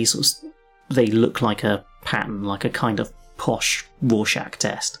they look like a pattern, like a kind of posh Rorschach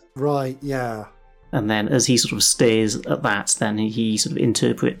test. Right, yeah. And then, as he sort of stares at that, then he sort of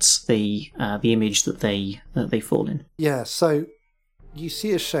interprets the image that they fall in. Yeah, so you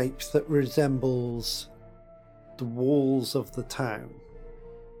see a shape that resembles the walls of the town,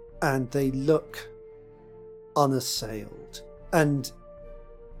 and they look unassailed. And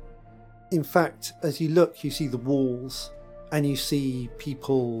in fact, as you look, you see the walls, and you see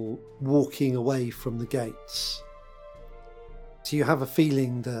people walking away from the gates. So you have a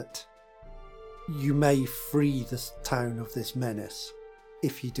feeling that you may free this town of this menace.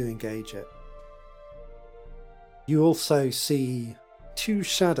 if you do engage it. You also see two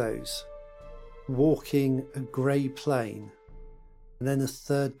shadows walking a grey plain, and then a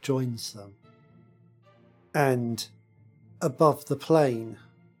third joins them. And above the plain,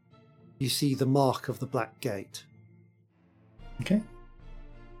 you see the mark of the Black Gate. Okay.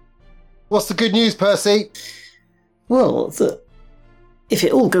 What's the good news, Percy? Well, if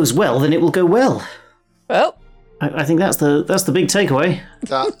it all goes well, then it will go well. Well, I think that's the big takeaway.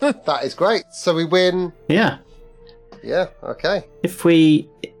 That is great. So we win. Yeah. Yeah, okay. If we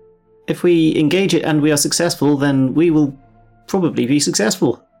engage it and we are successful, then we will probably be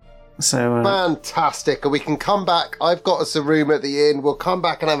successful. So Fantastic. And we can come back. I've got us a room at the inn. We'll come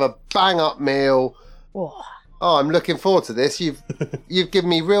back and have a bang-up meal. whoa. Oh, I'm looking forward to this. You've given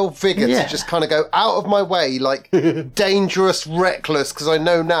me real vigour Yeah. to just kind of go out of my way, like dangerous, reckless, because I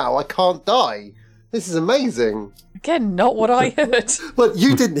know now I can't die. This is amazing. Again, not what I heard. Well,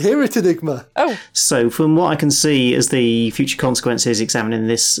 you didn't hear it, Enigma. Oh, So, from what I can see as the future consequences examining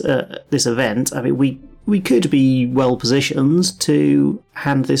this event, I mean, we could be well positioned to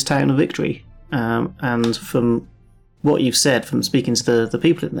hand this town a victory. And from what you've said, from speaking to the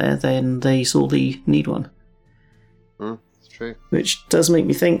people in there, then they sorely need one. It's true. Which does make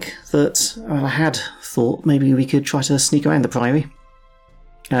me think that I had thought maybe we could try to sneak around the priory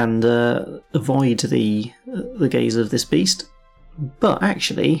and avoid the gaze of this beast. But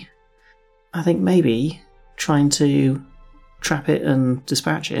actually, I think maybe trying to trap it and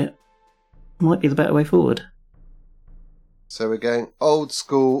dispatch it might be the better way forward. So we're going old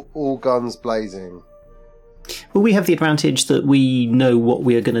school, all guns blazing. Well, we have the advantage that we know what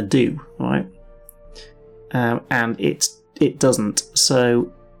we are going to do, right? And it doesn't.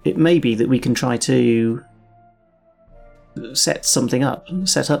 So it may be that we can try to set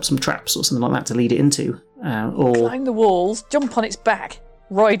up some traps or something like that to lead it into, or climb the walls, jump on its back,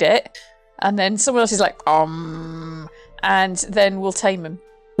 ride it, and then someone else is like, and then we'll tame him.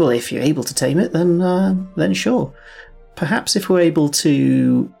 well, if you're able to tame it, then sure. Perhaps if we're able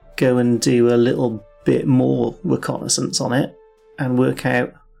to go and do a little bit more reconnaissance on it and work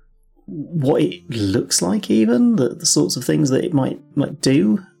out what it looks like, even the sorts of things that it might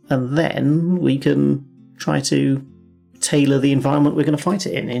do, and then we can try to tailor the environment we're going to fight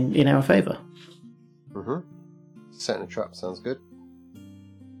it in our favour. Setting a trap sounds good.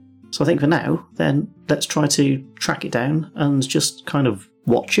 So I think for now, then let's try to track it down and just kind of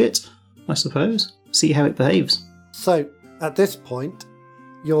watch it, I suppose, see how it behaves. So, at this point,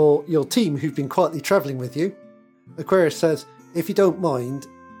 your team who've been quietly travelling with you, Aquarius says, if you don't mind,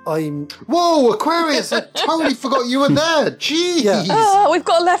 I'm... Whoa, Aquarius! I totally forgot you were there. Jeez. Yeah. Oh, we've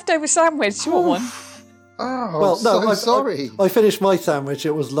got a leftover sandwich. Do you want one? Oh, Well, no, so sorry. I finished my sandwich,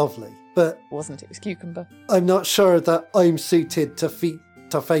 it was lovely. But Wasn't it? It was cucumber. I'm not sure that I'm suited to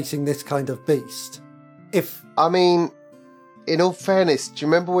facing this kind of beast. If... I mean, in all fairness, do you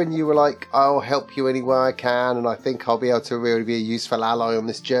remember when you were like, I'll help you any way I can, and I think I'll be able to really be a useful ally on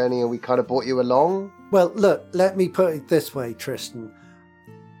this journey, and we kind of brought you along? Well, look, let me put it this way, Tristan.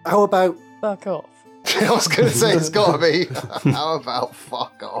 How about Fuck off. I was going to say it's got to be. How about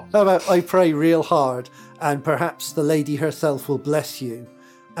fuck off? I pray real hard, and perhaps the lady herself will bless you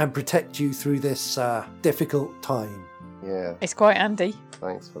and protect you through this difficult time. Yeah, It's quite handy.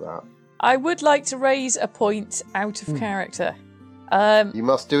 thanks for that. I would like to raise a point out of character. You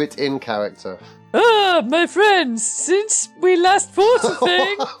must do it in character. My friends, since we last fought a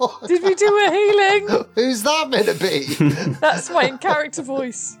thing, did we do a healing? Who's that meant to be? That's my in-character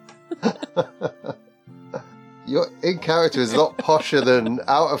voice. Your in character is a lot posher than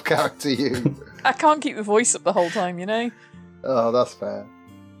out of character you. I can't keep the voice up the whole time, you know? Oh, that's fair.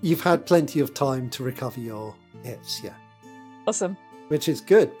 You've had plenty of time to recover your hits, yeah. Awesome. Which is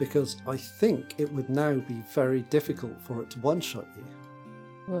good, because I think it would now be very difficult for it to one-shot you.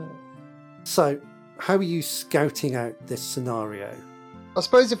 Whoa. So, how are you scouting out this scenario? I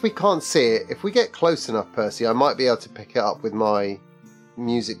suppose if we can't see it, if we get close enough, Percy, I might be able to pick it up with my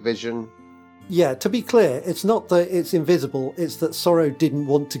music vision. Yeah, to be clear, it's not that it's invisible, it's that Sorrow didn't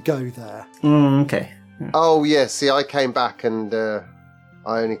want to go there. Okay. Oh, yeah, see, I came back and I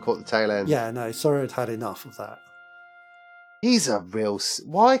only caught the tail end. Yeah, no, Sorrow had had enough of that. He's a real...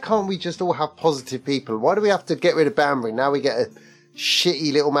 Why can't we just all have positive people? Why do we have to get rid of Banbury? Now we get a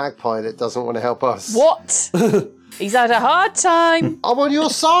shitty little magpie that doesn't want to help us. What? He's had a hard time. I'm on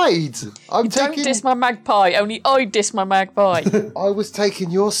your side. Don't diss my magpie. Only I diss my magpie. I was taking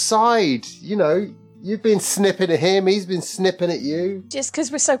your side. You know, you've been snipping at him. He's been snipping at you. Just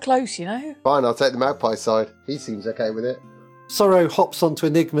because we're so close, you know? Fine, I'll take the magpie side. He seems okay with it. Sorrow hops onto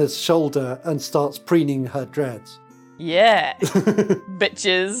Enigma's shoulder and starts preening her dreads. Yeah.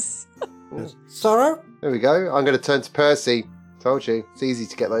 Bitches. Sorrow? There we go. I'm going to turn to Percy. Told you. It's easy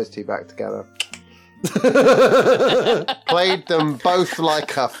to get those two back together. Played them both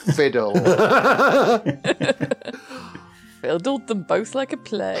like a fiddle. Fiddled them both like a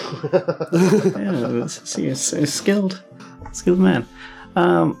play. Yeah, see, it's a skilled man.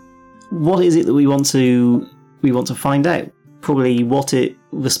 What is it that we want to find out? Probably what it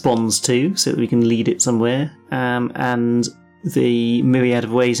responds to, so that we can lead it somewhere, and the myriad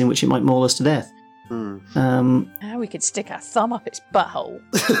of ways in which it might maul us to death. How we could stick our thumb up its butthole.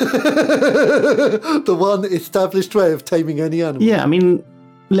 The one established way of taming any animal. Yeah, I mean,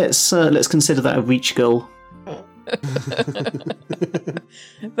 let's consider that a reach goal.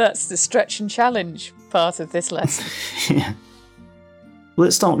 That's the stretch and challenge part of this lesson. Yeah. Well,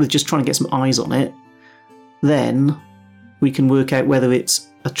 let's start with just trying to get some eyes on it. Then we can work out whether it's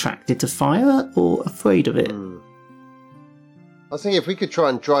attracted to fire or afraid of it. I was thinking if we could try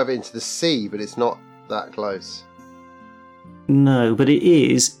and drive it into the sea, but it's not that close. No, but it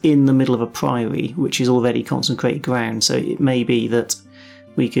is in the middle of a priory, which is already consecrated ground, so it may be that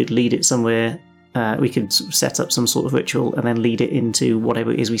we could lead it somewhere, we could set up some sort of ritual and then lead it into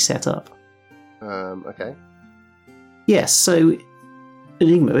whatever it is we set up. Okay. Yes, so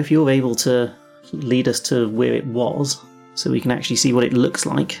Enigma, if you're able to lead us to where it was, so we can actually see what it looks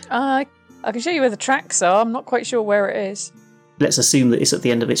like. I can show you where the tracks are. I'm not quite sure where it is. Let's assume that it's at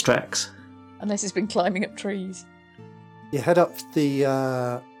the end of its tracks. Unless it's been climbing up trees. You head up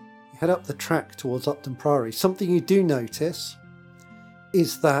the track towards Upton Priory. Something you do notice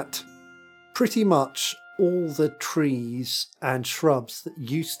is that pretty much all the trees and shrubs that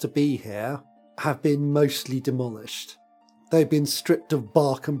used to be here have been mostly demolished. They've been stripped of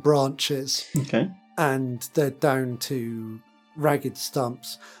bark and branches, Okay. and they're down to ragged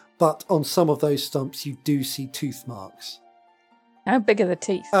stumps. But on some of those stumps, you do see tooth marks. How big are the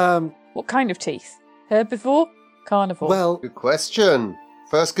teeth? What kind of teeth? Herbivore? Carnivore? Well, Good question.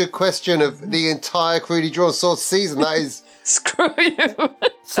 First good question of the entire Crudely Drawn Swords season. That is... Screw you.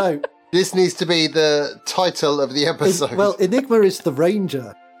 so This needs to be the title of the episode. Enigma is the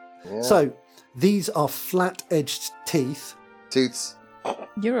ranger. Yeah. So these are flat-edged teeth, Toots.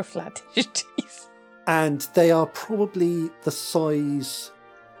 You're a flat teeth. and they are probably the size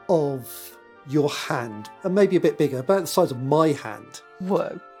of your hand, and maybe a bit bigger, about the size of my hand.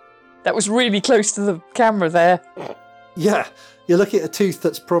 Whoa. That was really close to the camera there. Yeah, you're looking at a tooth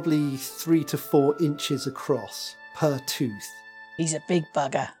that's probably 3 to 4 inches across per tooth. He's a big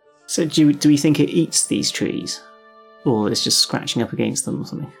bugger. So do we think it eats these trees? Or it's just scratching up against them or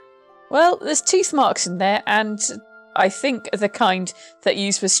something? Well, there's tooth marks in there, and I think the kind that you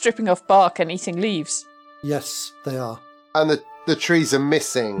use for stripping off bark and eating leaves. Yes, they are. And the trees are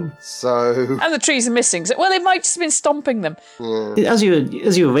missing, so... And the trees are missing. So, well, it might just have been stomping them. Yeah. As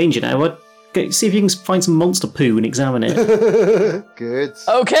you're a ranger now, see if you can find some monster poo and examine it. Good.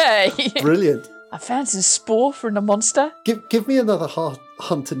 Okay. Brilliant. I found some spore from the monster. Give me another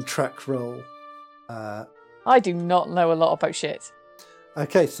hunt and track roll. I do not know a lot about shit.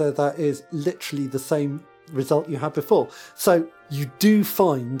 Okay, so that is literally the same result you had before. So you do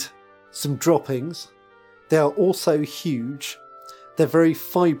find some droppings. They are also huge. They're very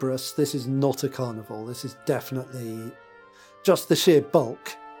fibrous. This is not a carnivore. This is definitely just the sheer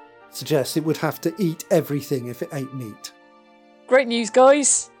bulk suggests it would have to eat everything if it ate meat. Great news,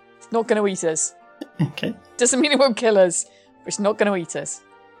 guys. It's not going to eat us. Okay. Doesn't mean it won't kill us, but it's not going to eat us.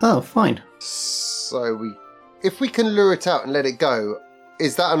 Oh, fine. So if we can lure it out and let it go,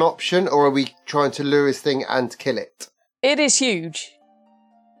 is that an option, or are we trying to lure this thing and kill it? It is huge.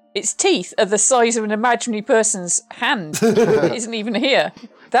 Its teeth are the size of an imaginary person's hand. It isn't even here.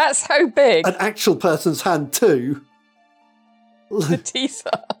 That's how big An actual person's hand too. the teeth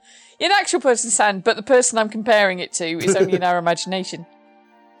are. An actual person's hand, but the person I'm comparing it to is only in our imagination.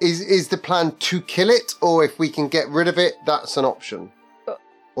 Is the plan to kill it, or if we can get rid of it, that's an option?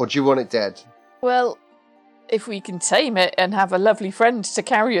 Or do you want it dead? Well, if we can tame it and have a lovely friend to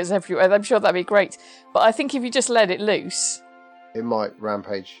carry us everywhere, I'm sure that'd be great. But I think if you just let it loose... It might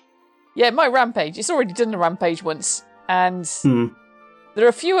rampage. Yeah, it might rampage. It's already done a rampage once. And there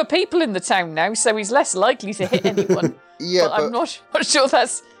are fewer people in the town now, so he's less likely to hit anyone. Yeah, but I'm not sure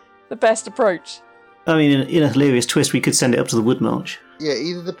that's the best approach. I mean, in a hilarious twist, we could send it up to the Wood March. Yeah,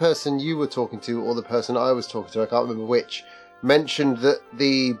 either the person you were talking to or the person I was talking to, I can't remember which, mentioned that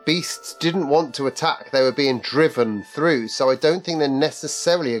the beasts didn't want to attack. They were being driven through, so I don't think they're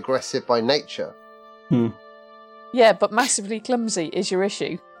necessarily aggressive by nature. Yeah, but massively clumsy is your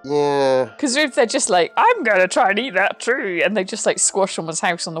issue. Yeah. Because if they're just like, I'm going to try and eat that tree, and they just like squash someone's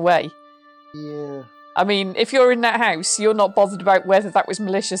house on the way. Yeah. I mean, if you're in that house, you're not bothered about whether that was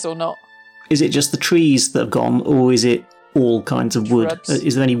malicious or not. Is it just the trees that have gone, or is it all kinds of wood? Shrubs.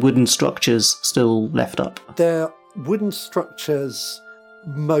 Is there any wooden structures still left up? Their wooden structures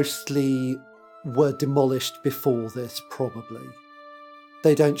mostly were demolished before this, probably.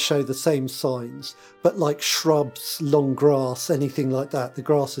 They don't show the same signs, but like shrubs, long grass, anything like that, the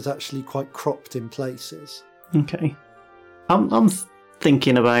grass is actually quite cropped in places. Okay. I'm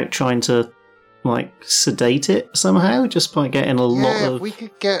thinking about trying to, like, sedate it somehow, just by getting a lot Yeah, of... if we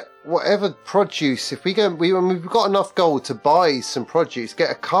could get whatever produce, if we go, we've got enough gold to buy some produce, get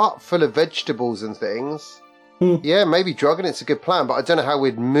a cart full of vegetables and things. Yeah, maybe drugging it's a good plan, but I don't know how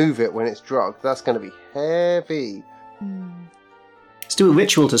we'd move it when it's drugged. That's going to be heavy. Let's do a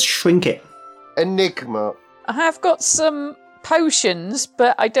ritual to shrink it. Enigma. I have got some potions,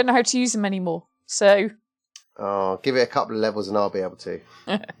 but I don't know how to use them anymore. So, Oh, give it a couple of levels and I'll be able to.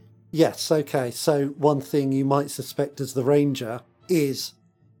 Yes, okay, so one thing you might suspect as the ranger is,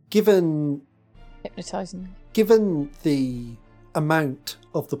 given hypnotising. the amount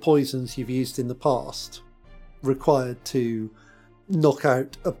of the poisons you've used in the past required to knock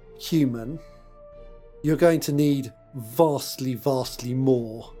out a human, you're going to need vastly, vastly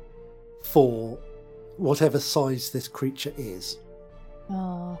more for whatever size this creature is.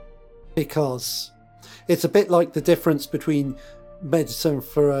 Oh. Because it's a bit like the difference between medicine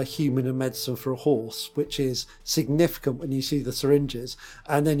for a human and medicine for a horse, which is significant when you see the syringes,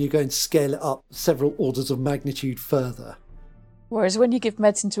 and then you're going to scale it up several orders of magnitude further. Whereas when you give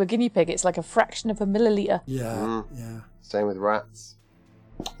medicine to a guinea pig, it's like a fraction of a milliliter. Yeah, yeah. Same with rats.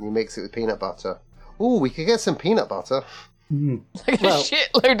 You mix it with peanut butter. Ooh, we could get some peanut butter. Like Well- a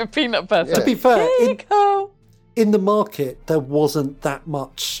shitload of peanut butter. To be fair, Yay-ho! in the market, there wasn't that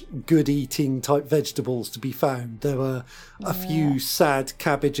much good eating type vegetables to be found. There were a few sad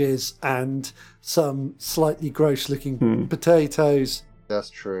cabbages and some slightly gross looking potatoes. That's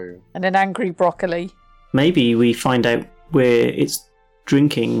true. And an angry broccoli. Maybe we find out where its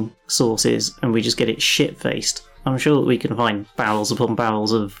drinking source is and we just get it shit-faced. I'm sure that we can find barrels upon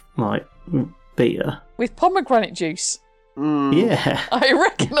barrels of, like, beer. With pomegranate juice. Yeah. I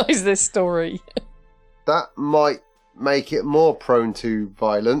recognise this story. That might make it more prone to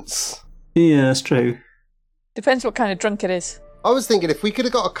violence. Yeah, that's true. Depends what kind of drunk it is. I was thinking if we could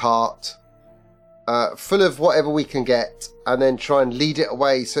have got a cart full of whatever we can get and then try and lead it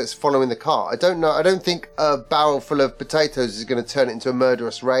away so it's following the cart. I don't know. I don't think a barrel full of potatoes is going to turn it into a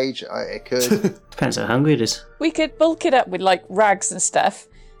murderous rage. It could. Depends how hungry it is. We could bulk it up with like rags and stuff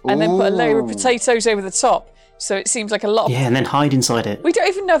and then put a layer of Ooh. potatoes over the top so it seems like a lot of... Yeah, and then hide inside it. We don't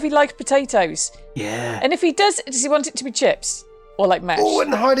even know if he likes potatoes. Yeah. And if he does he want it to be chips? Or like mash? Oh,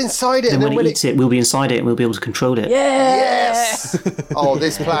 and hide inside it. Then And when it eats it, we'll be inside it and we'll be able to control it. Yeah! Yes! Oh,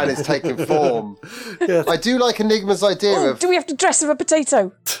 this plan is taking form. Yes. I do like Enigma's idea Oh, of... do we have to dress him a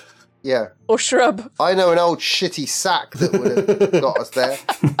potato? Yeah. Or shrub? I know an old shitty sack that would have got us there.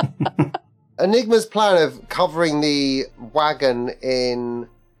 Enigma's plan of covering the wagon in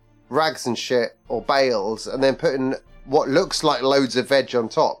rags and shit or bales and then putting what looks like loads of veg on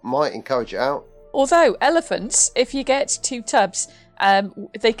top might encourage it out. Although elephants, if you get 2 tubs,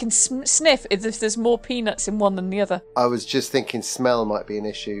 they can sniff if there's more peanuts in one than the other. I was just thinking smell might be an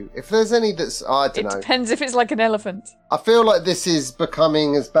issue. If there's any that's... I It don't know. depends if it's like an elephant. I feel like this is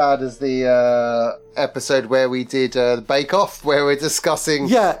becoming as bad as the episode where we did the Bake Off, where we're discussing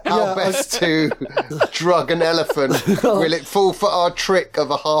how best to drug an elephant. Will it fall for our trick of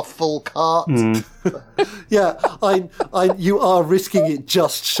a half-full cart? Yeah, you are risking it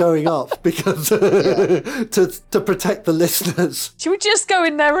just showing up because to protect the listeners. Should we just go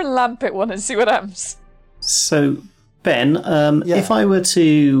in there and lamp it one and see what happens? So, Ben, Yeah. if I were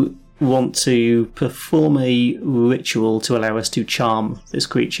to want to perform a ritual to allow us to charm this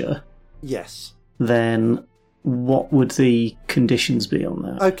creature, Yes. then what would the conditions be on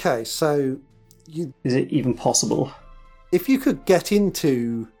that? Okay, so Is it even possible? if you could get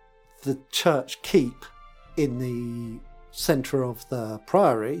into the church keep in the centre of the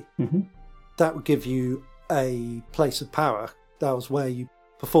priory, Mhm. that would give you a place of power. That was where you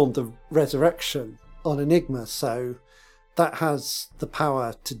performed the resurrection on Enigma, so that has the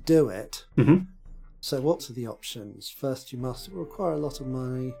power to do it. Mhm. So what are the options? First, you must require a lot of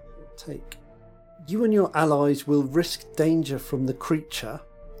money. Take. You and your allies will risk danger from the creature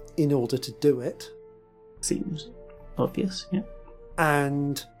in order to do it. Seems obvious, yeah.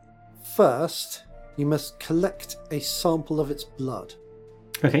 And first, you must collect a sample of its blood.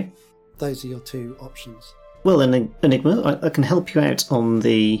 Okay. Those are your 2 options. Well, Enigma, I can help you out on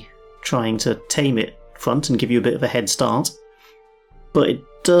the trying to tame it front and give you a bit of a head start. But it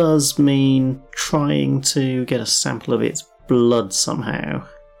does mean trying to get a sample of its blood somehow.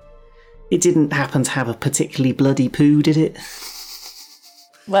 It didn't happen to have a particularly bloody poo, did it?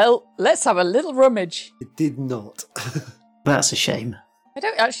 Well, let's have a little rummage. It did not. That's a shame. I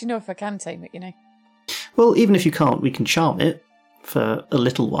don't actually know if I can tame it, you know. Well, even if you can't, we can charm it for a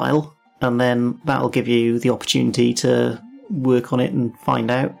little while, and then that'll give you the opportunity to work on it and find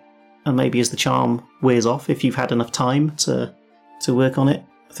out. And maybe as the charm wears off, if you've had enough time to work on it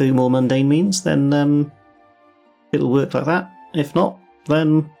through more mundane means, then it'll work like that. If not,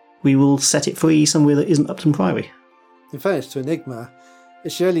 then we will set it free somewhere that isn't Upton Priory. In fairness to Enigma,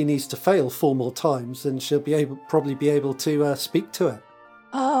 if she only needs to fail 4 more times, then she'll probably be able to speak to it.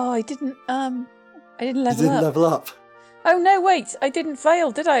 Oh, I didn't level You didn't up. level up. Oh no, wait, I didn't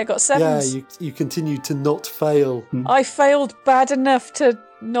fail, did I? I got 7s. Yeah, you continued to not fail. I failed bad enough to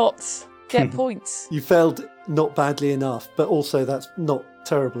not get points. You failed not badly enough, but also that's not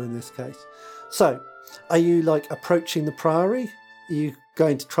terrible in this case. So, are you approaching the Priory? Are you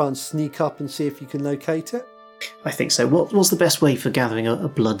going to try and sneak up and see if you can locate it? I think so. What's the best way for gathering a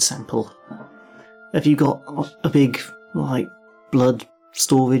blood sample? Have you got a big, blood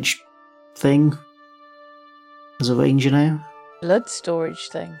storage thing as a ranger now? Blood storage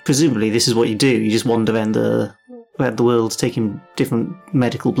thing. Presumably this is what you do. You just wander around the world taking different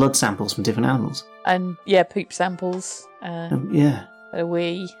medical blood samples from different animals. And, yeah, poop samples. Yeah.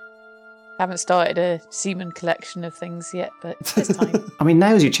 We haven't started a semen collection of things yet, but it's time. I mean,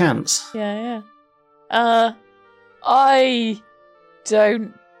 now's your chance. Yeah. I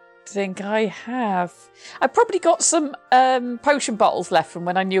don't think I have. I probably got some potion bottles left from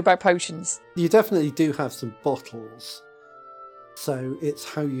when I knew about potions. You definitely do have some bottles, so it's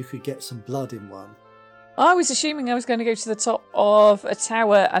how you could get some blood in one. I was assuming I was going to go to the top of a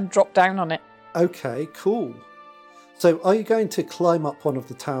tower and drop down on it. Okay, cool. So are you going to climb up one of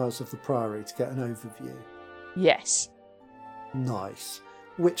the towers of the Priory to get an overview? Yes. Nice.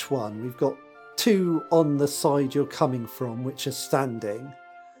 Which one? We've got 2 on the side you're coming from, which are standing.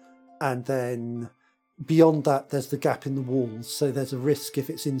 And then beyond that, there's the gap in the walls. So there's a risk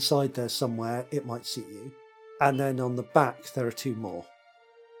if it's inside there somewhere, it might see you. And then on the back, there are 2 more.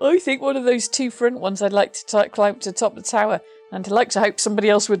 I think one of those 2 front ones I'd like to climb to the top of the tower. And I'd like to hope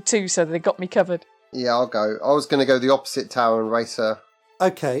somebody else would too, so they got me covered. Yeah, I'll go. I was going to go the opposite tower and race her.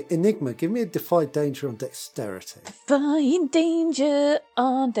 Okay, Enigma, give me a Defy Danger on Dexterity. Defying danger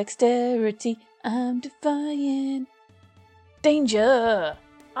on dexterity. I'm defying danger.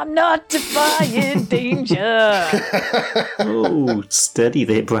 I'm not defying danger. Oh, steady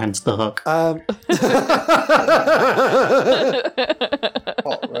there, Bran Stark. Hot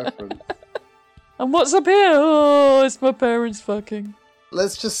reference. And what's up here? Oh, it's my parents fucking.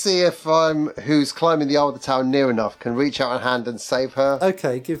 Let's just see if who's climbing the other tower near enough can reach out a hand and save her.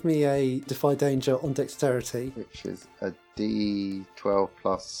 Okay, give me a Defy Danger on Dexterity. Which is a D12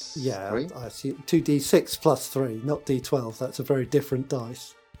 plus 3. I see 2d6 plus 3, not d12. That's a very different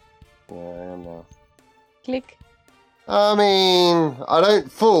dice. Yeah, I am now. Click. I mean, I don't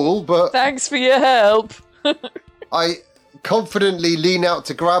fall, but Thanks for your help. I confidently lean out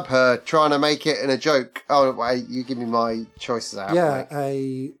to grab her, trying to make it in a joke. Oh, wait, you give me my choices out. Yeah,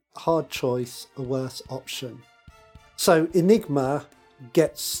 Mate. a hard choice, a worse option. So Enigma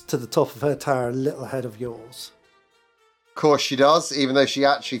gets to the top of her tower a little ahead of yours. Of course she does, even though she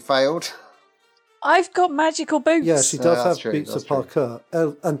actually failed. I've got magical boots. Yeah, she does that's have true, boots that's of parkour.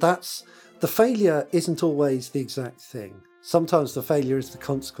 And that's... The failure isn't always the exact thing. Sometimes the failure is the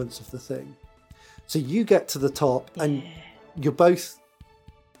consequence of the thing. So you get to the top and you're both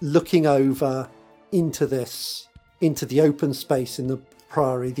looking over into the open space in the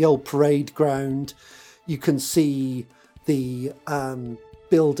Priory, the old parade ground. You can see the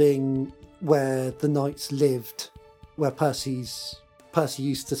building where the knights lived, where Percy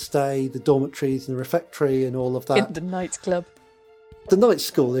used to stay, the dormitories and the refectory and all of that. In the Knights Club. The Knights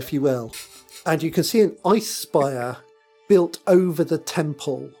School, if you will. And you can see an ice spire built over the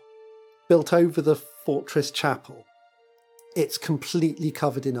temple, built over the fortress chapel. It's completely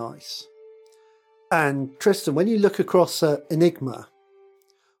covered in ice. And Tristan, when you look across at Enigma,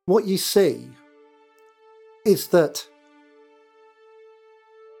 what you see is that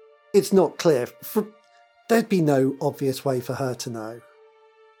it's not clear. There'd be no obvious way for her to know.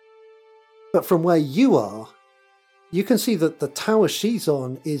 But from where you are, you can see that the tower she's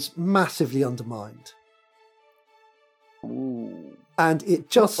on is massively undermined. Ooh. And it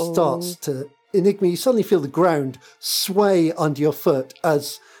just starts to... Enigma, you suddenly feel the ground sway under your foot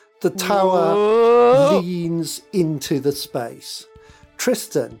as the tower leans into the space.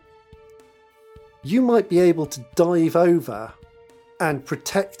 Tristan, you might be able to dive over and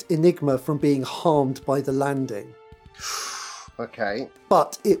protect Enigma from being harmed by the landing. Okay.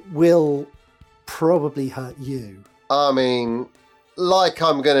 But it will probably hurt you. I mean, like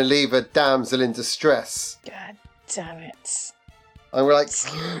I'm going to leave a damsel in distress. God damn it. I'm like,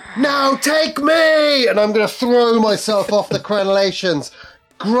 now take me! And I'm going to throw myself off the crenellations,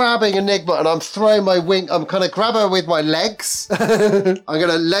 grabbing Enigma, and I'm throwing my wing. I'm going to grab her with my legs. I'm going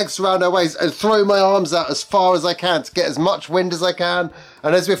to legs around her waist and throw my arms out as far as I can to get as much wind as I can.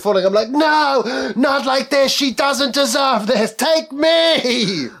 And as we're falling, I'm like, no, not like this. She doesn't deserve this. Take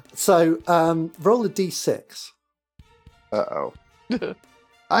me! So roll a d6. Uh-oh.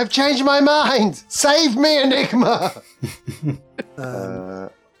 I've changed my mind. Save me, Enigma.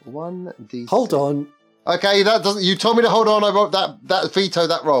 1d6. Hold on. Okay, that doesn't. You told me to hold on. I wrote that veto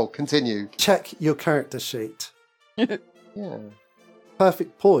that roll. Continue. Check your character sheet. Yeah.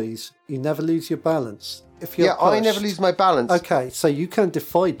 Perfect poise. You never lose your balance. If you're I pushed- never lose my balance. Okay, so you can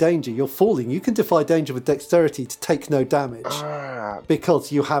defy danger. You're falling. You can defy danger with dexterity to take no damage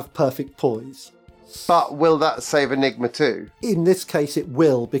because you have perfect poise. But will that save Enigma too? In this case, it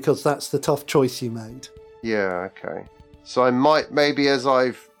will because that's the tough choice you made. Yeah. Okay. So I might maybe as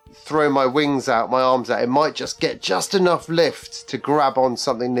I've thrown my wings out, my arms out, it might just get just enough lift to grab on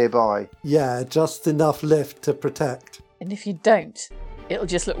something nearby. Yeah, just enough lift to protect. And if you don't, it'll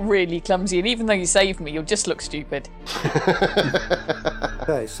just look really clumsy. And even though you saved me, you'll just look stupid.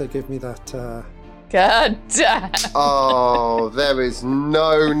 Okay, so give me that. God damn. Oh, there is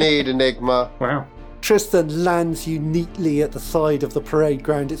no need, Enigma. Wow. Tristan lands you neatly at the side of the parade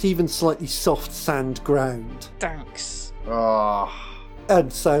ground. It's even slightly soft sand ground. Thanks. Oh.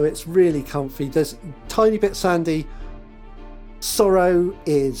 And so it's really comfy. There's a tiny bit sandy. Sorrow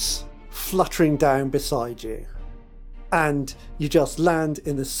is fluttering down beside you. And you just land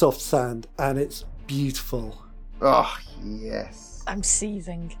in the soft sand and it's beautiful. Oh, yes. I'm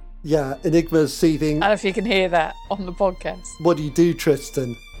seething. Yeah, Enigma's seething. I don't know if you can hear that on the podcast. What do you do,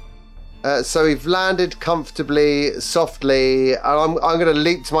 Tristan? So we've landed comfortably, softly, and I'm going to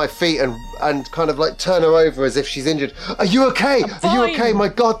leap to my feet and kind of like turn her over as if she's injured. Are you okay? Are you okay? fine. My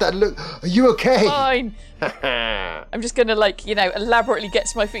God, that look. Are you okay? Fine. I'm just going to, elaborately get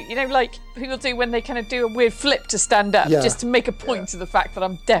to my feet. Like people do when they kind of do a weird flip to stand up, Yeah. just to make a point of the fact that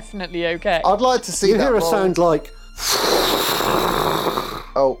I'm definitely okay. I'd like to see You that hear a roll. sound like.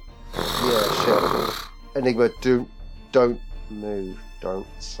 Oh, yeah, shit. Enigma, don't move. Don't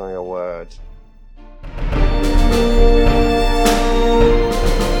say a word.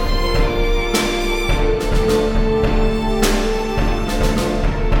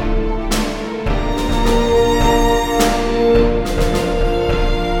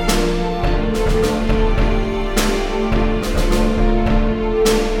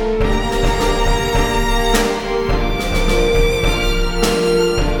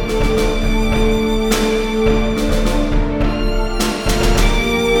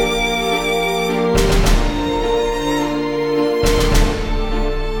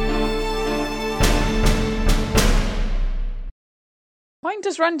 Mine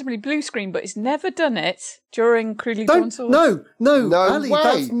does randomly blue screen, but it's never done it during Crudely Drawn Don't. Swords. No, No Ali, way.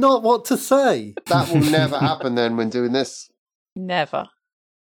 that's not what to say. That will never happen then when doing this. Never.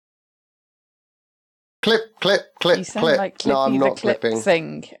 Clip, clip, clip, You sound clip. like Clippy No, I'm the not Clip clipping.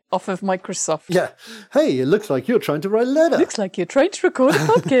 thing off of Microsoft. Yeah. Hey, it looks like you're trying to write a letter. Looks like you're trying to record a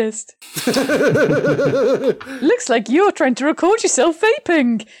podcast. Looks like you're trying to record yourself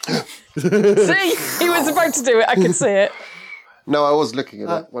vaping. See? He was about to do it. I could see it. No, I was looking at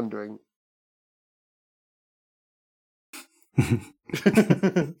it, wondering.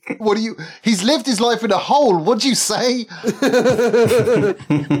 What do you... He's lived his life in a hole. What'd you say?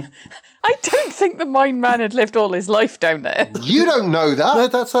 I don't think the Mine Man had lived all his life down there. You don't know that. No,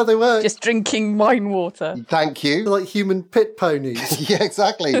 that's how they work. Just drinking mine water. Thank They're you. like human pit ponies. Yeah,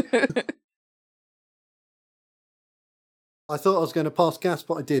 exactly. I thought I was going to pass gas,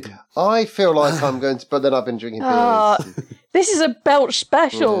 but I did. I feel like I'm going to... But then I've been drinking beers. Ah, this is a belch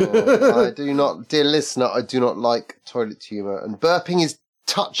special. I do not... Dear listener, I do not like toilet humour. And burping is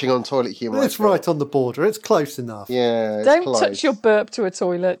touching on toilet humour. It's right on the border. It's close enough. Yeah, it's Don't close. touch your burp to a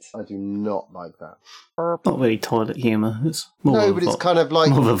toilet. I do not like that. Not really toilet humour. It's more No, of but a it's kind of like...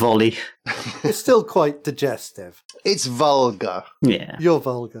 more of a volley. It's still quite digestive. It's vulgar. Yeah. You're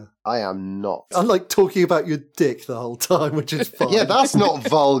vulgar. I am not. I like talking about your dick the whole time, which is fine. Yeah, that's not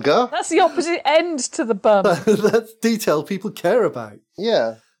vulgar. That's the opposite end to the bum. That's detail people care about.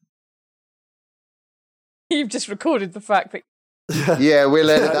 Yeah. You've just recorded the fact that Yeah, we'll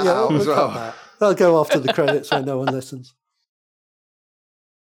edit that out we'll as cut well. that. That'll go after the credits so no one listens.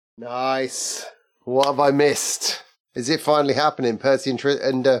 Nice. What have I missed? Is it finally happening, Percy and,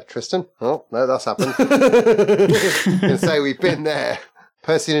 Tristan? Oh, no, that's happened. I can say we've been there.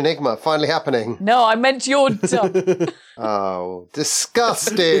 Percy and Enigma, finally happening. No, I meant you're done. Oh,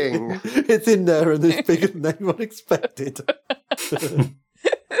 disgusting. It's in there and it's bigger than anyone expected.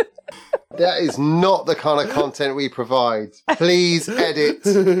 That is not the kind of content we provide. Please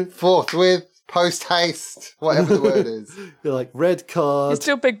edit forthwith, post haste, whatever the word is. You're like, red card. It's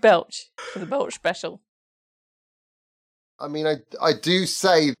still Big Belch for the Belch special. I mean, I do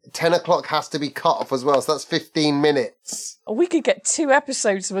say 10 o'clock has to be cut off as well, so that's 15 minutes. We could get 2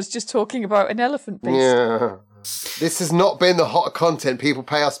 episodes of us just talking about an elephant beast. Yeah. This has not been the hot content people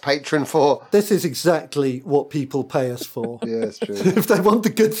pay us Patreon for. This is exactly what people pay us for. Yeah, it's true. If they want the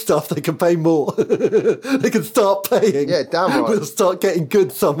good stuff, they can pay more. They can start paying. Yeah, damn right. We'll start getting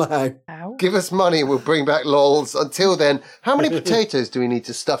good somehow. Ow. Give us money and we'll bring back lols. Until then, how many potatoes do we need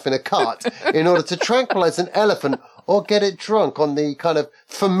to stuff in a cart in order to tranquilize an elephant or get it drunk on the kind of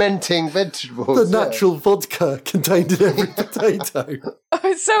fermenting vegetables? The natural vodka contained in every potato.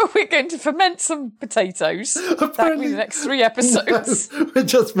 So we're going to ferment some potatoes. That'll be the next 3 episodes. No, we're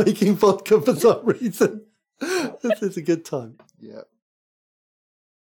just making vodka for some reason. This is a good time. Yeah.